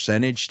a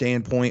percentage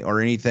standpoint or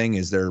anything,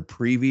 is there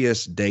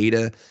previous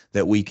data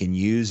that we can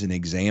use and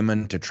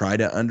examine to try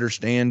to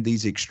understand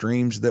these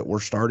extremes that we're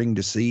starting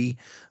to see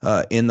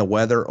in the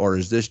weather? Or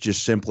is this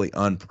just simply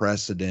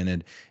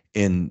unprecedented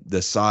in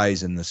the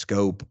size and the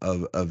scope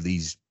of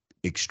these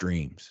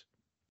extremes?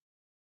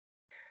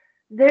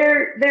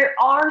 There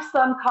are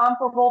some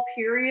comparable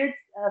periods,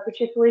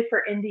 particularly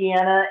for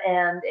Indiana.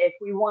 And if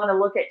we want to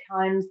look at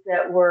times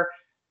that were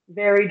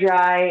very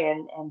dry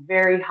and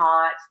very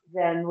hot,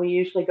 then we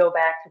usually go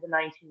back to the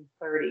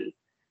 1930s,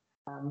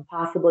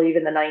 possibly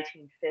even the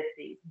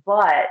 1950s.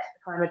 But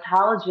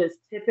climatologists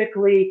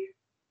typically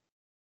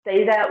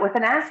say that with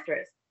an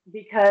asterisk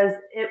because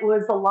it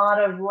was a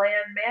lot of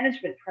land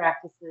management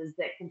practices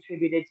that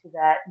contributed to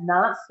that,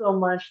 not so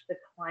much the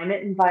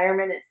climate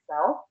environment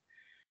itself.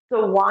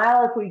 So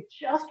while if we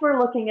just were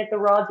looking at the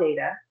raw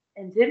data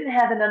and didn't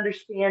have an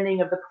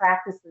understanding of the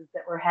practices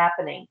that were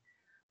happening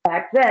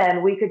back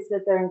then, we could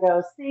sit there and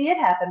go, see, it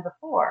happened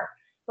before.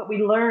 But we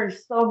learned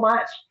so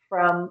much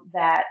from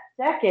that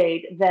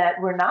decade that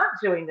we're not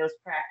doing those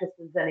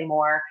practices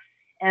anymore.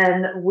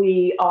 And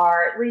we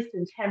are, at least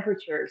in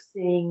temperatures,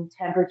 seeing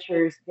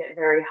temperatures get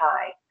very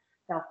high.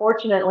 Now,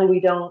 fortunately,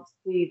 we don't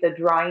see the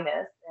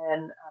dryness.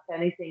 And if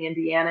anything,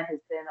 Indiana has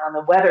been on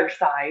the wetter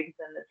side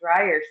than the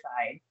drier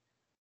side.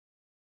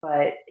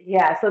 But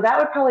yeah, so that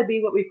would probably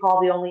be what we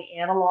call the only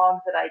analog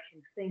that I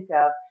can think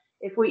of.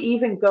 If we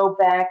even go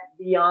back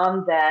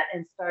beyond that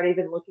and start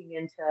even looking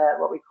into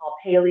what we call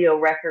paleo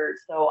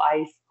records, so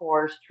ice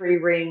cores, tree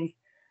rings,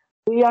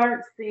 we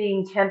aren't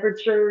seeing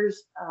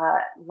temperatures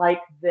like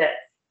this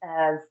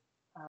as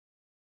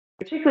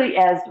particularly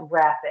as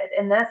rapid.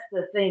 And that's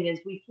the thing is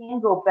we can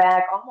go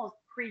back almost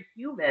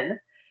pre-human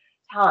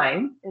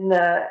time in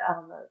the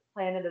on the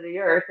planet of the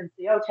Earth and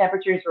see, oh,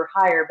 temperatures were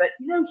higher, but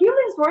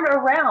humans weren't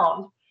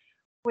around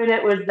when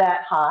it was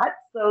that hot.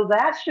 So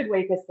that should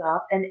wake us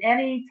up. And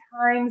any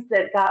times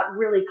that got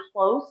really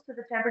close to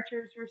the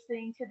temperatures we're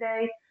seeing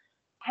today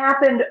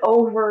happened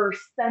over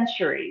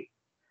centuries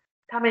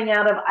coming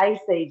out of ice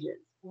ages.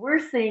 We're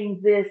seeing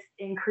this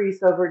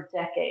increase over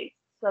decades.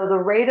 So the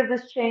rate of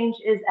this change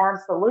is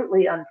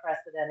absolutely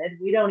unprecedented.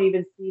 We don't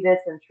even see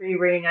this in tree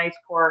ring, ice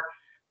core,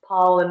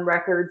 pollen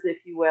records, if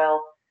you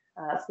will.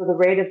 So the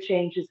rate of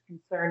change is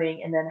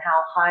concerning, and then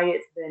how high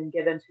it's been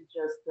given to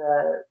just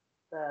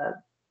the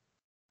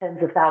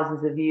tens of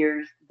thousands of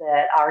years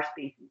that our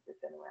species has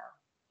been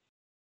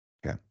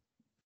around. Okay.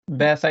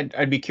 Beth,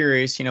 I'd be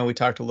curious, we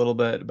talked a little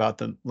bit about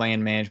the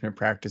land management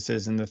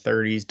practices in the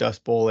 30s,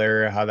 Dust Bowl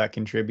era, how that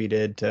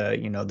contributed to,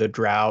 the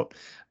drought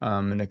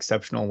and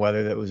exceptional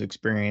weather that was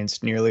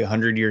experienced nearly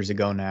 100 years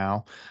ago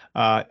now.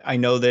 I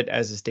know that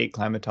as a state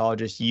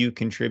climatologist, you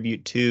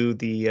contribute to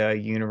the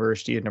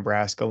University of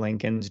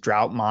Nebraska-Lincoln's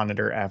drought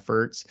monitor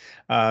efforts.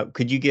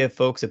 Could you give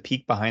folks a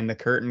peek behind the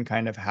curtain,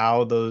 kind of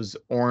how those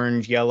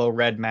orange, yellow,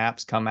 red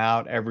maps come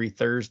out every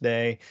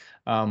Thursday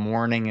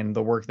morning and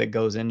the work that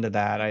goes into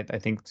that? I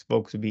think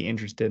folks would be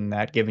interested in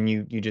that, given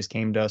you just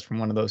came to us from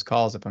one of those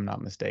calls, if I'm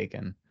not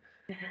mistaken.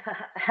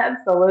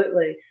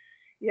 Absolutely.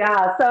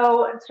 Yeah,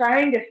 so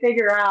trying to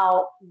figure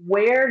out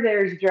where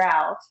there's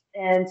drought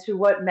and to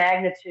what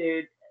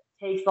magnitude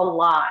takes a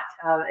lot.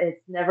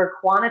 It's never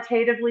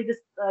quantitatively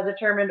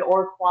determined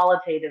or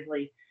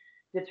qualitatively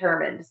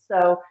determined.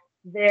 So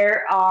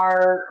there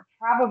are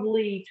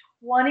probably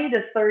 20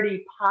 to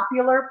 30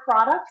 popular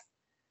products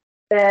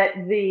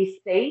that the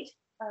state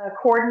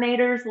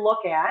coordinators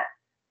look at.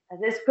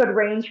 This could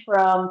range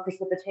from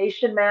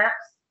precipitation maps,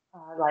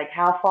 like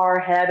how far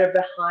ahead or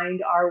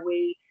behind are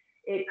we.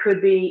 It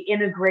could be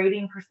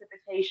integrating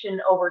precipitation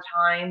over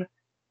time.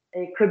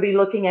 It could be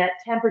looking at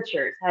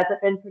temperatures. Has it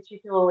been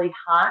particularly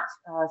hot?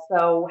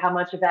 So how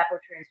much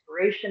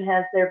evapotranspiration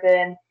has there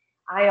been?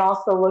 I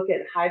also look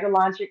at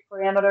hydrologic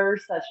parameters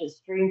such as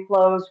stream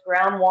flows,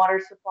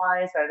 groundwater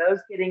supplies. Are those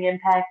getting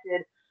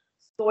impacted?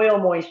 Soil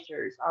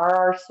moistures. Are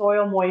our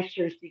soil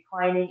moistures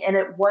declining, and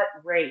at what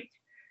rate?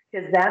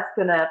 Because that's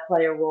going to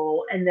play a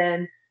role. And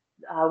then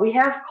we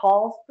have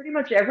calls pretty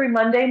much every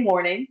Monday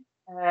morning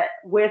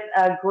with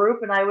a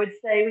group, and I would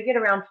say we get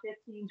around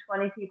 15,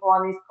 20 people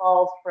on these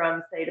calls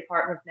from, say,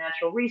 Department of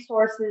Natural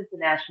Resources, the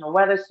National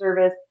Weather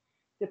Service,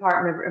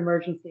 Department of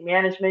Emergency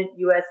Management,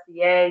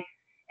 USDA,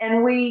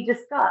 and we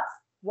discuss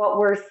what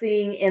we're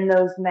seeing in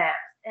those maps.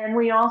 And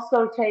we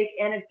also take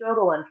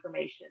anecdotal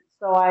information.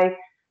 So I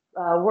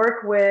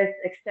work with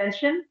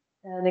Extension,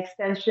 and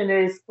Extension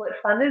is split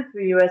funded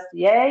through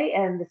USDA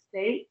and the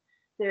state.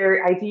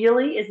 There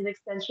ideally is an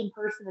extension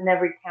person in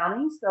every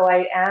county. So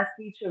I ask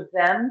each of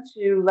them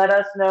to let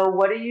us know,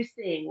 what are you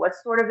seeing? What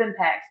sort of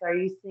impacts? Are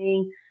you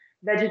seeing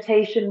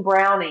vegetation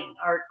browning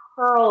or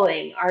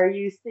curling? Are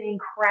you seeing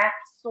cracked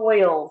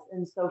soils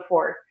and so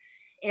forth?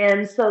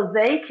 And so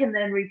they can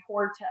then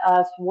report to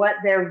us what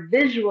they're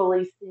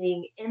visually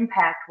seeing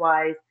impact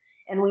wise.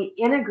 And we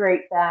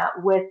integrate that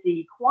with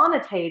the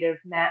quantitative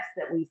maps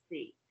that we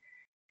see.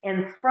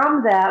 And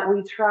from that,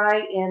 we try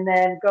and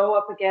then go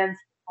up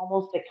against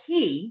almost a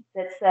key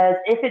that says,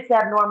 if it's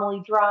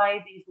abnormally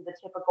dry, these are the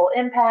typical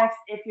impacts.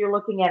 If you're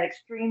looking at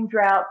extreme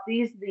drought,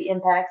 these are the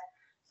impacts.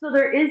 So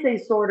there is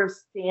a sort of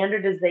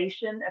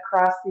standardization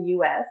across the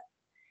US.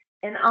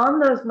 And on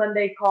those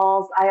Monday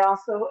calls, I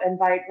also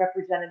invite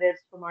representatives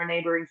from our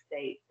neighboring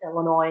states,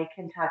 Illinois,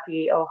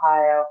 Kentucky,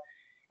 Ohio.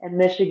 and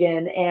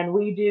Michigan, and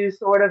we do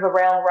sort of a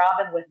round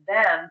robin with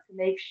them to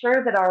make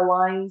sure that our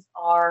lines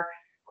are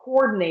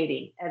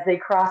coordinating as they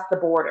cross the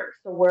border.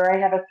 So where I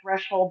have a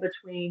threshold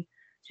between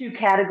two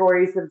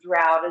categories of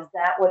drought, is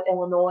that what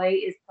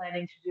Illinois is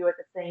planning to do at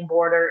the same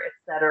border, et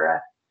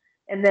cetera?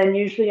 And then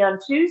usually on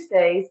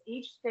Tuesdays,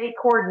 each state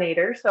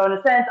coordinator, so in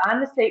a sense, I'm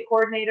the state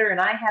coordinator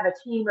and I have a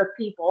team of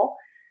people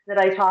that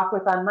I talk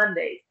with on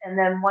Mondays. And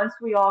then once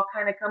we all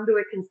kind of come to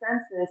a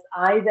consensus,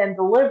 I then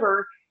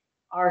deliver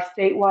our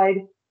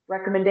statewide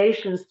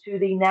recommendations to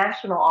the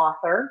national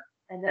author.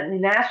 And then the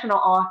national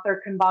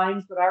author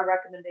combines what our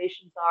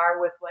recommendations are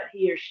with what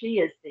he or she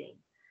is seeing.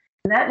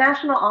 And that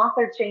national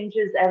author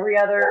changes every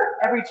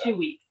 2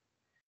 weeks.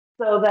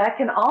 So that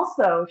can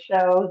also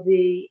show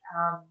the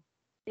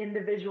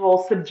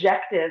individual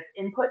subjective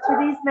input to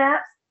these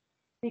maps,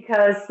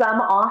 because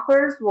some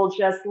authors will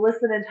just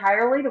listen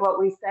entirely to what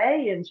we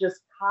say and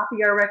just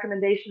copy our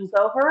recommendations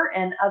over,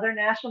 and other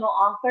national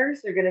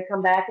authors are going to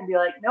come back and be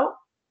like, nope,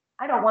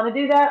 I don't want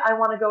to do that. I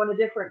want to go in a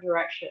different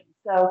direction.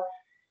 So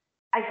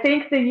I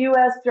think the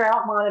U.S.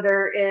 Drought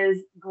Monitor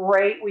is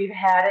great. We've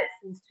had it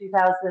since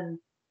 2000,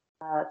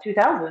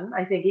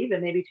 I think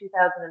even maybe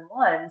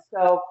 2001.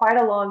 So quite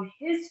a long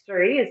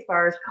history as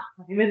far as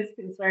climate is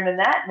concerned in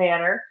that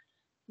manner.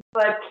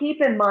 But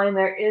keep in mind,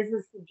 there is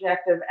a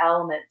subjective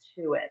element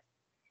to it.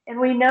 And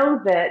we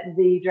know that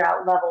the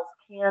drought levels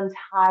can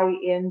tie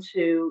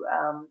into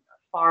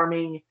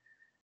farming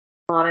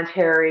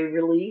monetary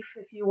relief,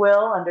 if you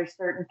will, under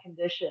certain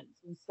conditions.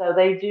 And so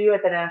they do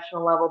at the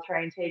national level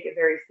try and take it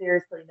very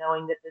seriously,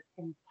 knowing that this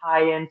can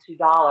tie into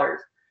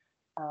dollars.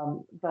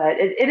 But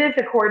it is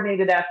a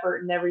coordinated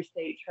effort, and every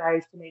state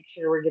tries to make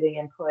sure we're getting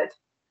input,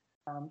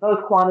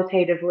 both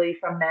quantitatively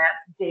from maps,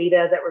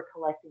 data that we're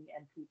collecting,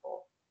 and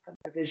people from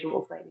their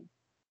visual sighting.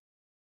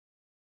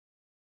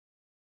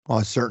 Well,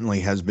 it certainly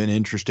has been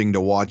interesting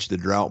to watch the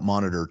drought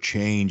monitor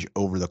change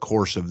over the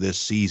course of this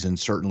season.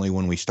 Certainly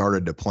when we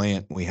started to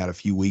plant, we had a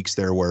few weeks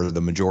there where the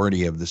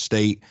majority of the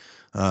state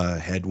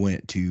had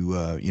went to,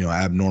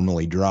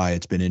 abnormally dry.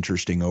 It's been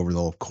interesting over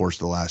the course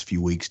of the last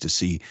few weeks to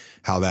see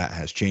how that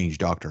has changed,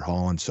 Dr.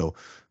 Hall. And so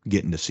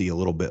getting to see a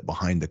little bit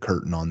behind the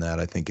curtain on that,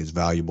 I think, is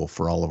valuable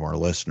for all of our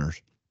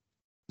listeners.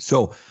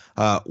 So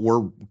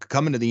we're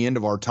coming to the end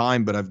of our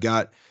time, but I've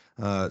got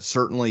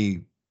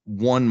certainly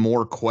one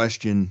more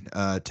question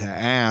to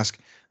ask.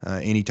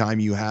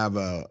 Anytime you have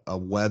a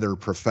weather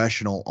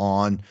professional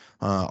on,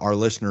 our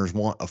listeners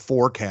want a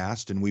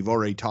forecast, and we've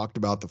already talked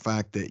about the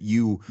fact that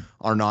you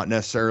are not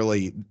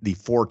necessarily the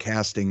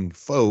forecasting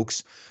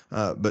folks,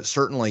 but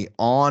certainly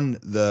on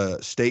the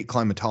State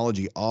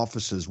Climatology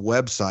Office's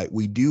website,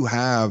 we do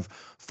have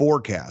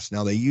forecasts.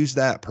 Now, they use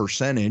that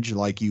percentage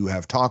like you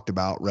have talked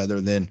about rather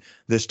than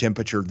this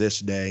temperature this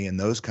day and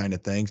those kind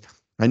of things.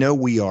 I know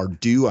we are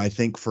due, I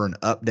think, for an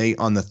update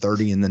on the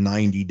 30 and the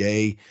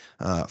 90-day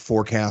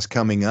forecast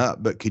coming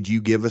up, but could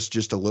you give us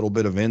just a little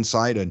bit of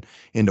insight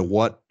into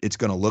what it's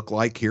going to look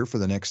like here for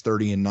the next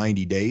 30 and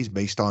 90 days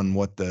based on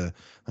what the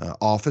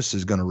office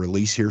is going to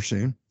release here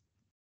soon?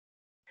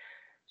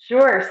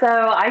 Sure. So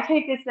I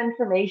take this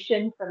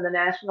information from the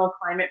National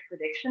Climate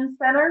Prediction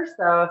Center.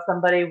 So if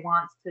somebody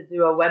wants to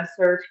do a web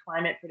search,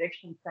 Climate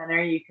Prediction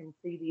Center, you can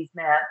see these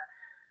maps.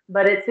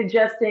 But it's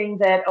suggesting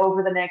that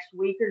over the next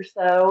week or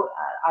so,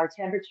 our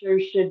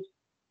temperatures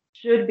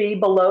should be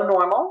below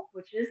normal,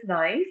 which is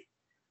nice.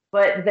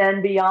 But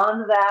then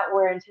beyond that,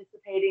 we're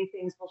anticipating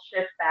things will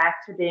shift back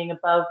to being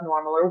above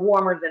normal or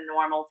warmer than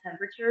normal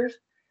temperatures.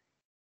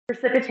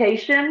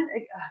 Precipitation,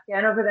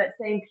 again, over that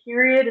same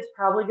period, is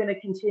probably going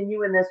to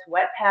continue in this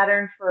wet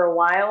pattern for a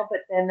while, but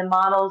then the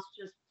models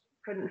just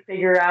couldn't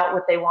figure out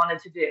what they wanted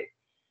to do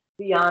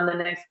beyond the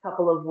next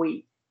couple of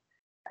weeks.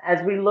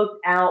 As we look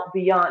out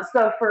beyond,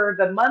 so for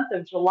the month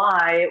of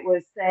July, it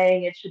was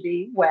saying it should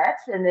be wet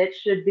and it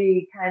should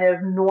be kind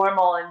of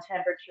normal in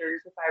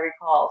temperatures, if I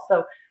recall.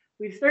 So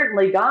we've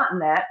certainly gotten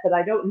that, but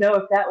I don't know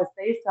if that was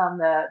based on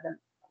the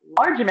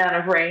large amount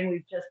of rain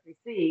we've just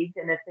received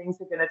and if things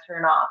are going to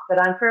turn off.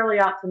 But I'm fairly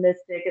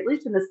optimistic, at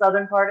least in the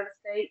southern part of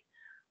the state,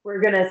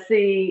 we're going to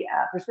see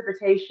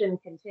precipitation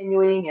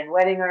continuing and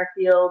wetting our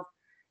fields.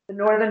 The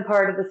northern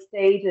part of the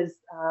state is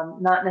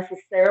not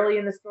necessarily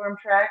in the storm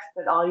tracks,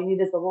 but all you need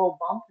is a little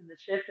bump in the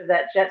shift of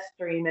that jet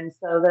stream. And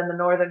so then the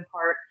northern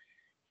part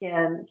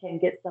can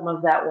get some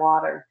of that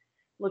water.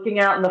 Looking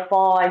out in the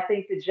fall, I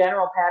think the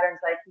general patterns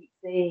I keep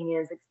seeing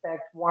is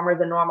expect warmer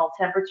than normal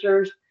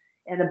temperatures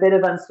and a bit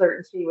of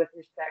uncertainty with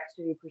respect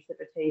to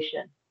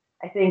precipitation.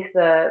 I think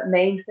the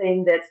main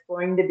thing that's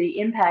going to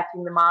be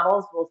impacting the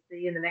models we'll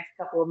see in the next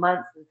couple of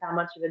months is how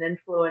much of an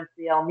influence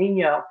the El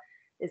Nino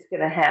is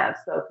going to have.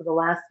 So for the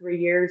last 3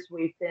 years,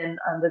 we've been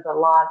under the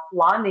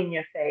La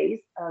Nina phase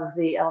of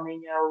the El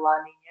Nino, La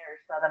Nina, or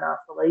Southern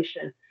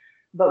Oscillation.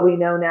 But we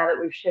know now that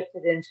we've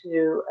shifted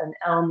into an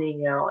El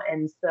Nino.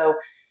 And so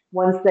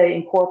once they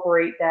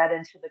incorporate that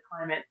into the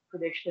climate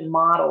prediction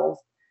models,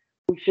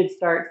 we should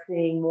start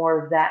seeing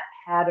more of that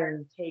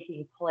pattern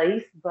taking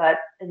place. But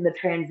in the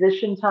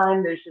transition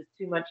time, there's just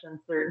too much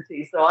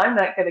uncertainty. So I'm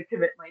not going to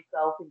commit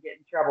myself and get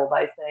in trouble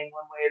by saying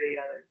one way or the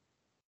other.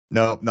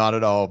 No, not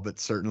at all. But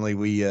certainly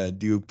we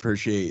do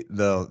appreciate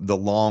the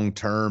long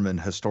term and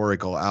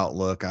historical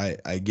outlook. I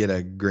get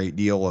a great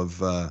deal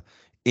of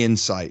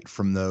insight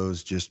from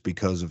those just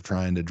because of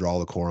trying to draw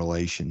the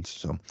correlations.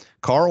 So,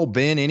 Carl,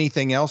 Ben,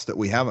 anything else that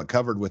we haven't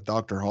covered with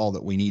Dr. Hall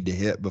that we need to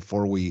hit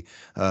before we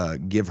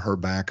give her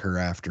back her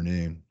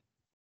afternoon?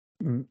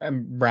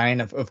 Brian,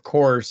 of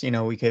course,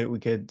 we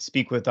could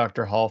speak with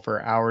Dr. Hall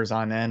for hours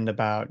on end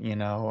about,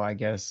 I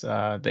guess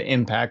the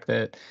impact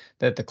that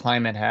the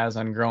climate has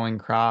on growing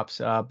crops.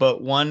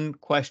 But one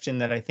question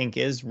that I think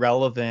is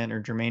relevant or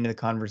germane to the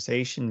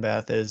conversation,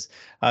 Beth, is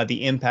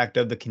the impact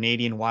of the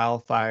Canadian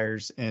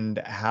wildfires and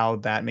how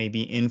that may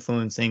be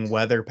influencing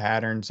weather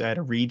patterns at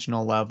a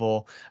regional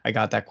level. I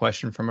got that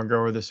question from a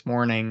grower this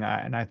morning,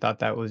 and I thought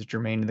that was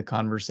germane to the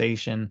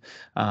conversation.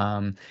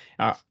 Um,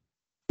 uh,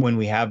 when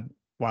we have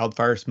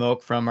wildfire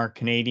smoke from our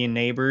Canadian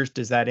neighbors,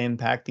 does that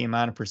impact the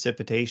amount of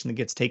precipitation that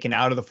gets taken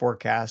out of the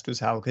forecast, was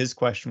how his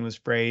question was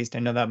phrased. I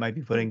know that might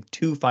be putting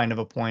too fine of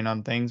a point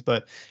on things,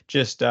 but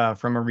just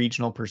from a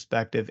regional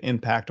perspective,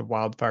 impact of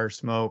wildfire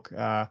smoke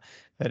that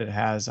it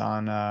has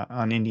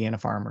on Indiana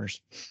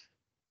farmers.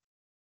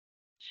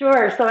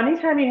 Sure. So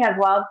anytime you have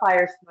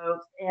wildfire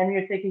smokes and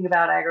you're thinking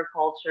about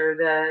agriculture,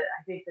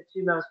 I think the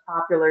two most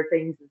popular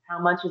things is how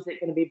much is it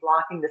going to be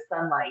blocking the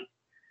sunlight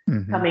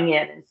Mm-hmm. coming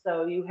in. And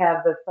so you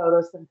have the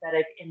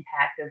photosynthetic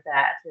impact of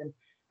that. And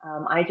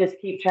I just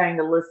keep trying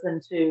to listen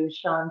to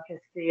Sean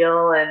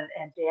Castile and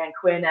Dan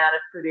Quinn out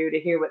of Purdue to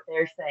hear what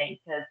they're saying,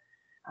 because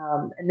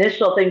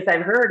initial things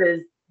I've heard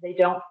is they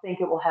don't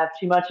think it will have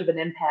too much of an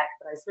impact,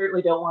 but I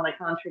certainly don't want to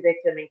contradict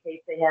them in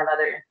case they have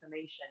other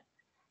information.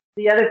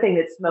 The other thing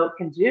that smoke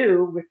can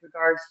do with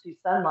regards to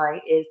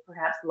sunlight is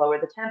perhaps lower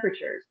the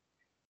temperatures.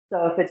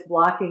 So if it's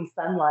blocking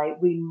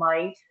sunlight, we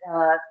might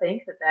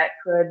think that that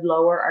could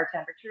lower our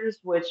temperatures,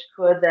 which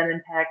could then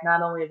impact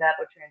not only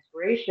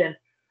evapotranspiration,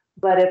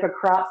 but if a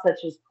crop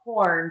such as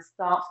corn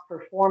stops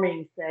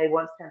performing, say,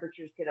 once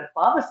temperatures get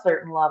above a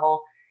certain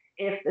level,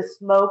 if the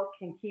smoke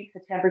can keep the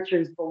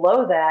temperatures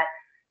below that,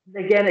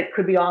 again, it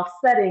could be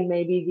offsetting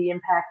maybe the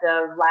impact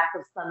of lack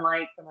of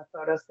sunlight from a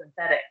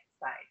photosynthetic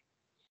side.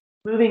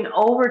 Moving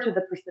over to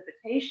the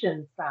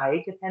precipitation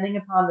side, depending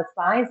upon the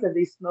size of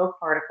these smoke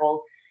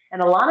particles,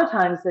 and a lot of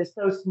times they're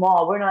so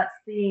small, we're not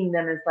seeing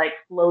them as like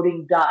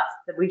floating dust,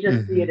 that we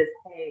just see it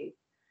Mm-hmm. as haze.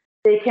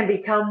 They can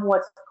become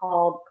what's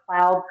called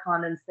cloud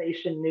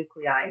condensation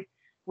nuclei,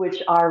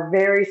 which are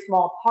very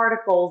small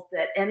particles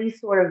that any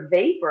sort of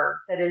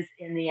vapor that is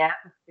in the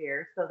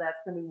atmosphere, so that's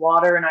going to be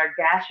water in our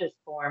gaseous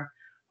form,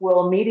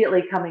 will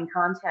immediately come in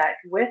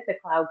contact with the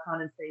cloud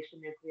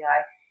condensation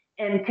nuclei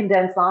and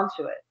condense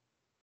onto it.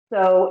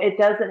 So it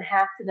doesn't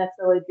have to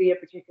necessarily be a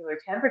particular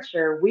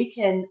temperature. We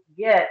can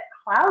get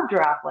cloud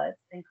droplets,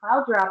 and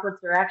cloud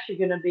droplets are actually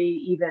going to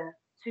be even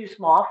too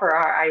small for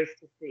our eyes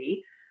to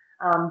see,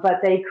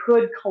 but they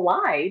could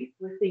collide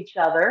with each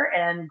other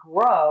and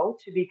grow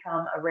to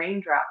become a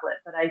rain droplet.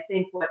 But I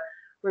think what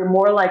we're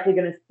more likely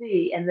going to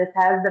see, and this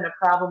has been a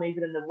problem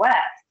even in the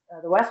West,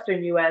 the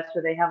Western US,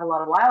 where they have a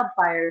lot of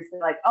wildfires,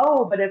 they're like,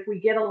 oh, but if we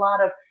get a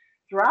lot of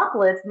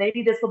droplets,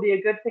 maybe this will be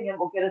a good thing and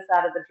will get us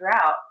out of the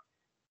drought.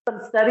 Some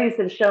studies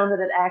have shown that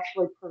it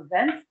actually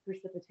prevents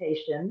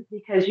precipitation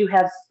because you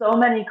have so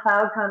many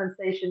cloud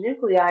condensation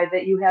nuclei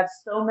that you have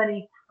so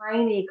many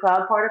tiny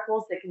cloud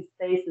particles that can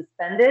stay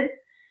suspended.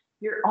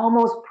 You're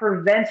almost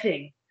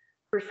preventing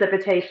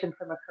precipitation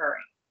from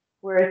occurring.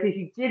 Whereas if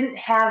you didn't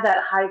have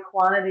that high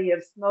quantity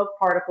of smoke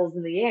particles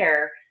in the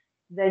air,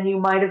 then you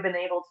might have been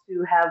able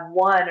to have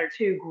one or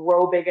two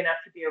grow big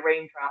enough to be a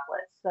rain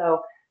droplet.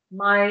 So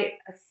my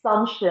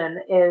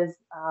assumption is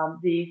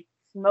the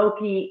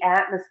smoky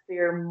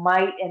atmosphere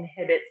might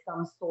inhibit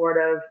some sort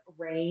of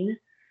rain.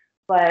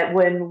 But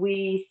when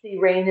we see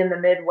rain in the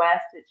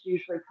Midwest, it's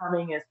usually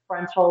coming as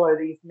frontal or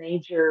these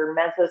major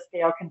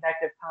mesoscale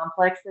convective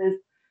complexes.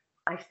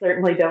 I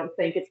certainly don't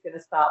think it's going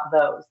to stop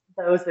those.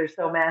 Those are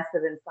so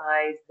massive in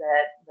size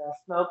that the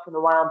smoke from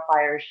the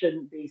wildfire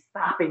shouldn't be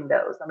stopping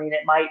those. I mean,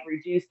 it might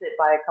reduce it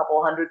by a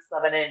couple hundredths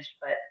of an inch,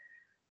 but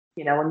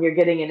when you're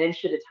getting an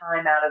inch at a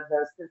time out of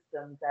those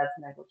systems, that's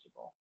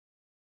negligible.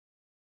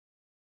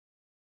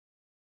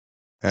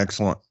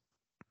 Excellent.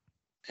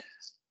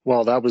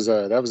 Well, that was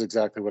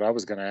exactly what I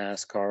was going to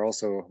ask, Carl.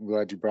 So I'm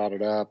glad you brought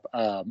it up.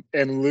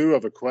 In lieu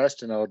of a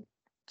question, I would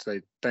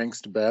say thanks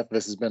to Beth.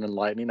 This has been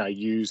enlightening. I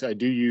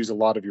do use a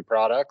lot of your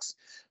products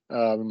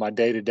in my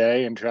day to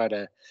day, and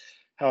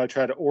how I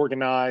try to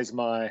organize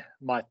my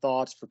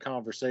thoughts for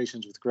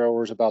conversations with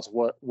growers about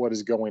what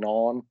is going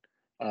on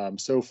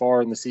so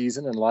far in the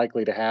season and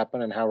likely to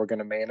happen, and how we're going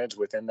to manage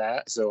within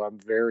that. So I'm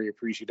very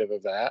appreciative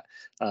of that.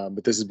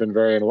 But this has been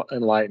very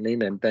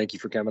enlightening, and thank you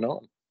for coming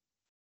on.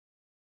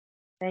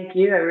 Thank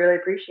you. I really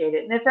appreciate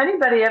it. And if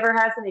anybody ever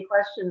has any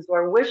questions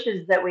or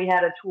wishes that we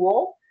had a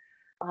tool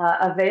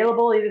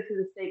available either through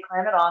the State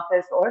Climate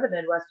Office or the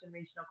Midwestern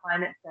Regional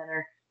Climate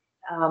Center,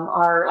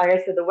 like I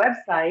said, the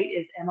website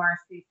is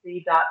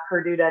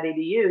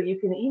mrcc.purdue.edu. You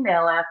can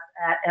email us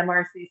at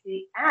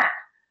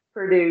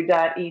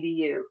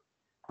mrcc@purdue.edu.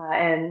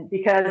 And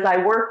because I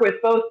work with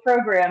both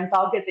programs,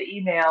 I'll get the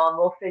email and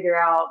we'll figure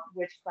out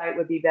which site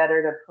would be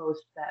better to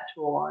post that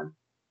tool on.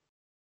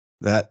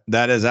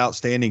 That is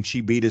outstanding. She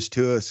beat us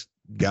to us,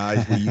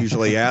 guys. We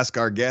usually ask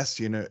our guests,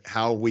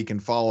 how we can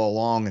follow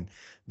along, and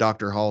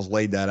Dr. Hall's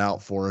laid that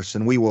out for us.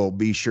 And we will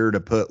be sure to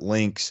put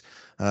links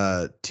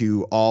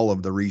to all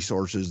of the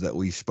resources that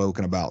we've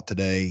spoken about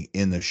today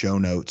in the show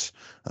notes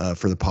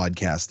for the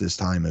podcast this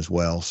time as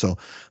well. So,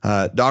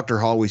 Dr.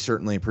 Hall, we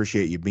certainly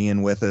appreciate you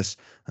being with us.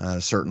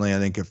 Certainly, I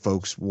think if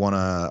folks want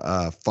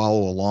to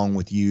follow along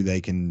with you,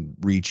 they can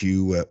reach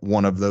you at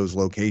one of those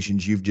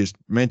locations you've just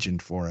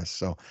mentioned for us.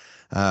 So,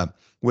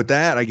 with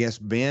that, I guess,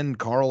 Ben,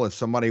 Carl, if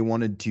somebody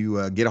wanted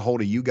to get a hold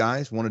of you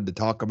guys, wanted to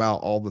talk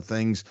about all the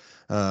things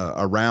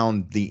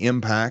around the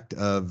impact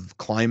of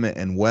climate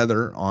and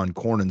weather on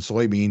corn and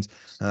soybeans,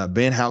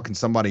 Ben, how can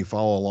somebody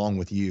follow along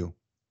with you?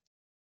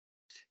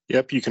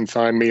 Yep, you can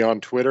find me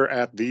on Twitter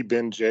at the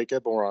Ben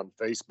Jacob or on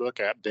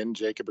Facebook at Ben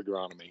Jacob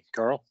Agronomy.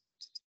 Carl?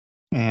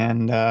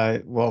 And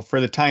well, for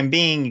the time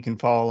being, you can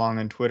follow along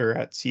on Twitter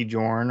at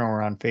CJorn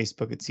or on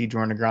Facebook at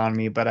CJorn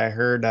Agronomy. But I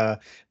heard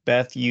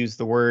Beth use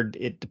the word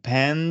 "it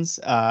depends"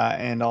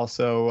 and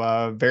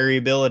also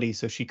variability.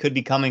 So she could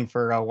be coming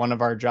for one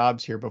of our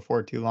jobs here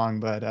before too long.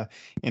 But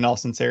in all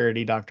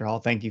sincerity, Dr. Hall,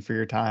 thank you for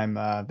your time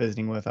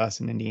visiting with us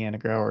in Indiana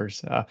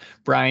Growers.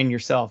 Brian,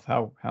 yourself,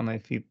 how many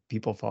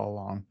people follow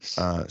along?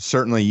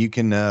 Certainly, you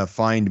can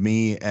find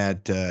me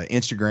at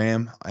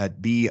Instagram at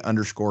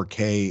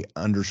B_K_Schrader.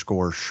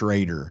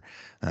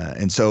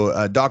 And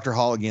so, Dr.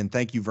 Hall, again,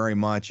 thank you very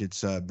much.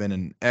 It's been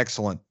an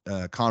excellent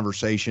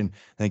conversation. I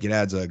think it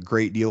adds a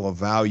great deal of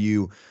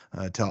value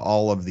to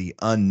all of the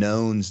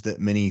unknowns that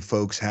many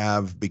folks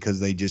have because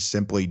they just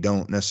simply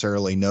don't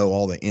necessarily know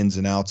all the ins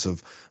and outs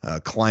of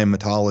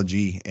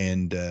climatology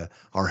and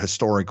our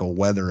historical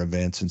weather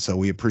events. And so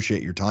we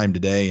appreciate your time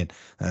today. And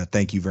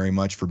thank you very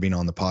much for being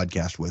on the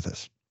podcast with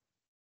us. It's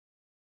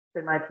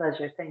been my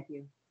pleasure. Thank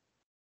you.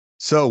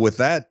 So with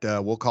that,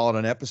 we'll call it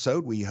an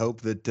episode. We hope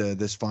that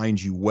this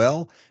finds you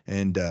well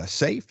and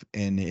safe.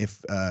 And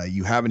if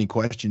you have any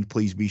questions,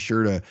 please be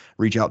sure to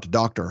reach out to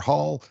Dr.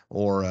 Hall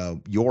or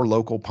your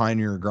local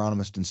Pioneer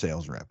agronomist and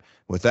sales rep.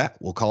 With that,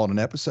 we'll call it an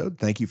episode.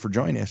 Thank you for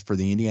joining us for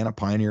the Indiana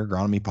Pioneer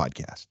Agronomy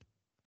Podcast.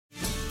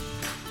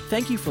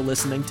 Thank you for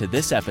listening to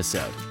this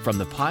episode from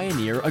the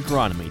Pioneer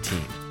Agronomy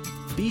team.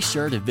 Be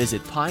sure to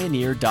visit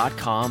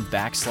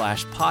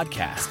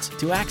pioneer.com/podcasts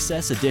to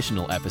access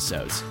additional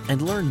episodes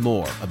and learn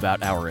more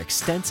about our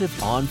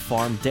extensive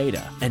on-farm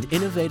data and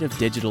innovative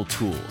digital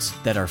tools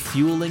that are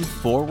fueling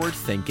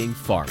forward-thinking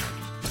farming.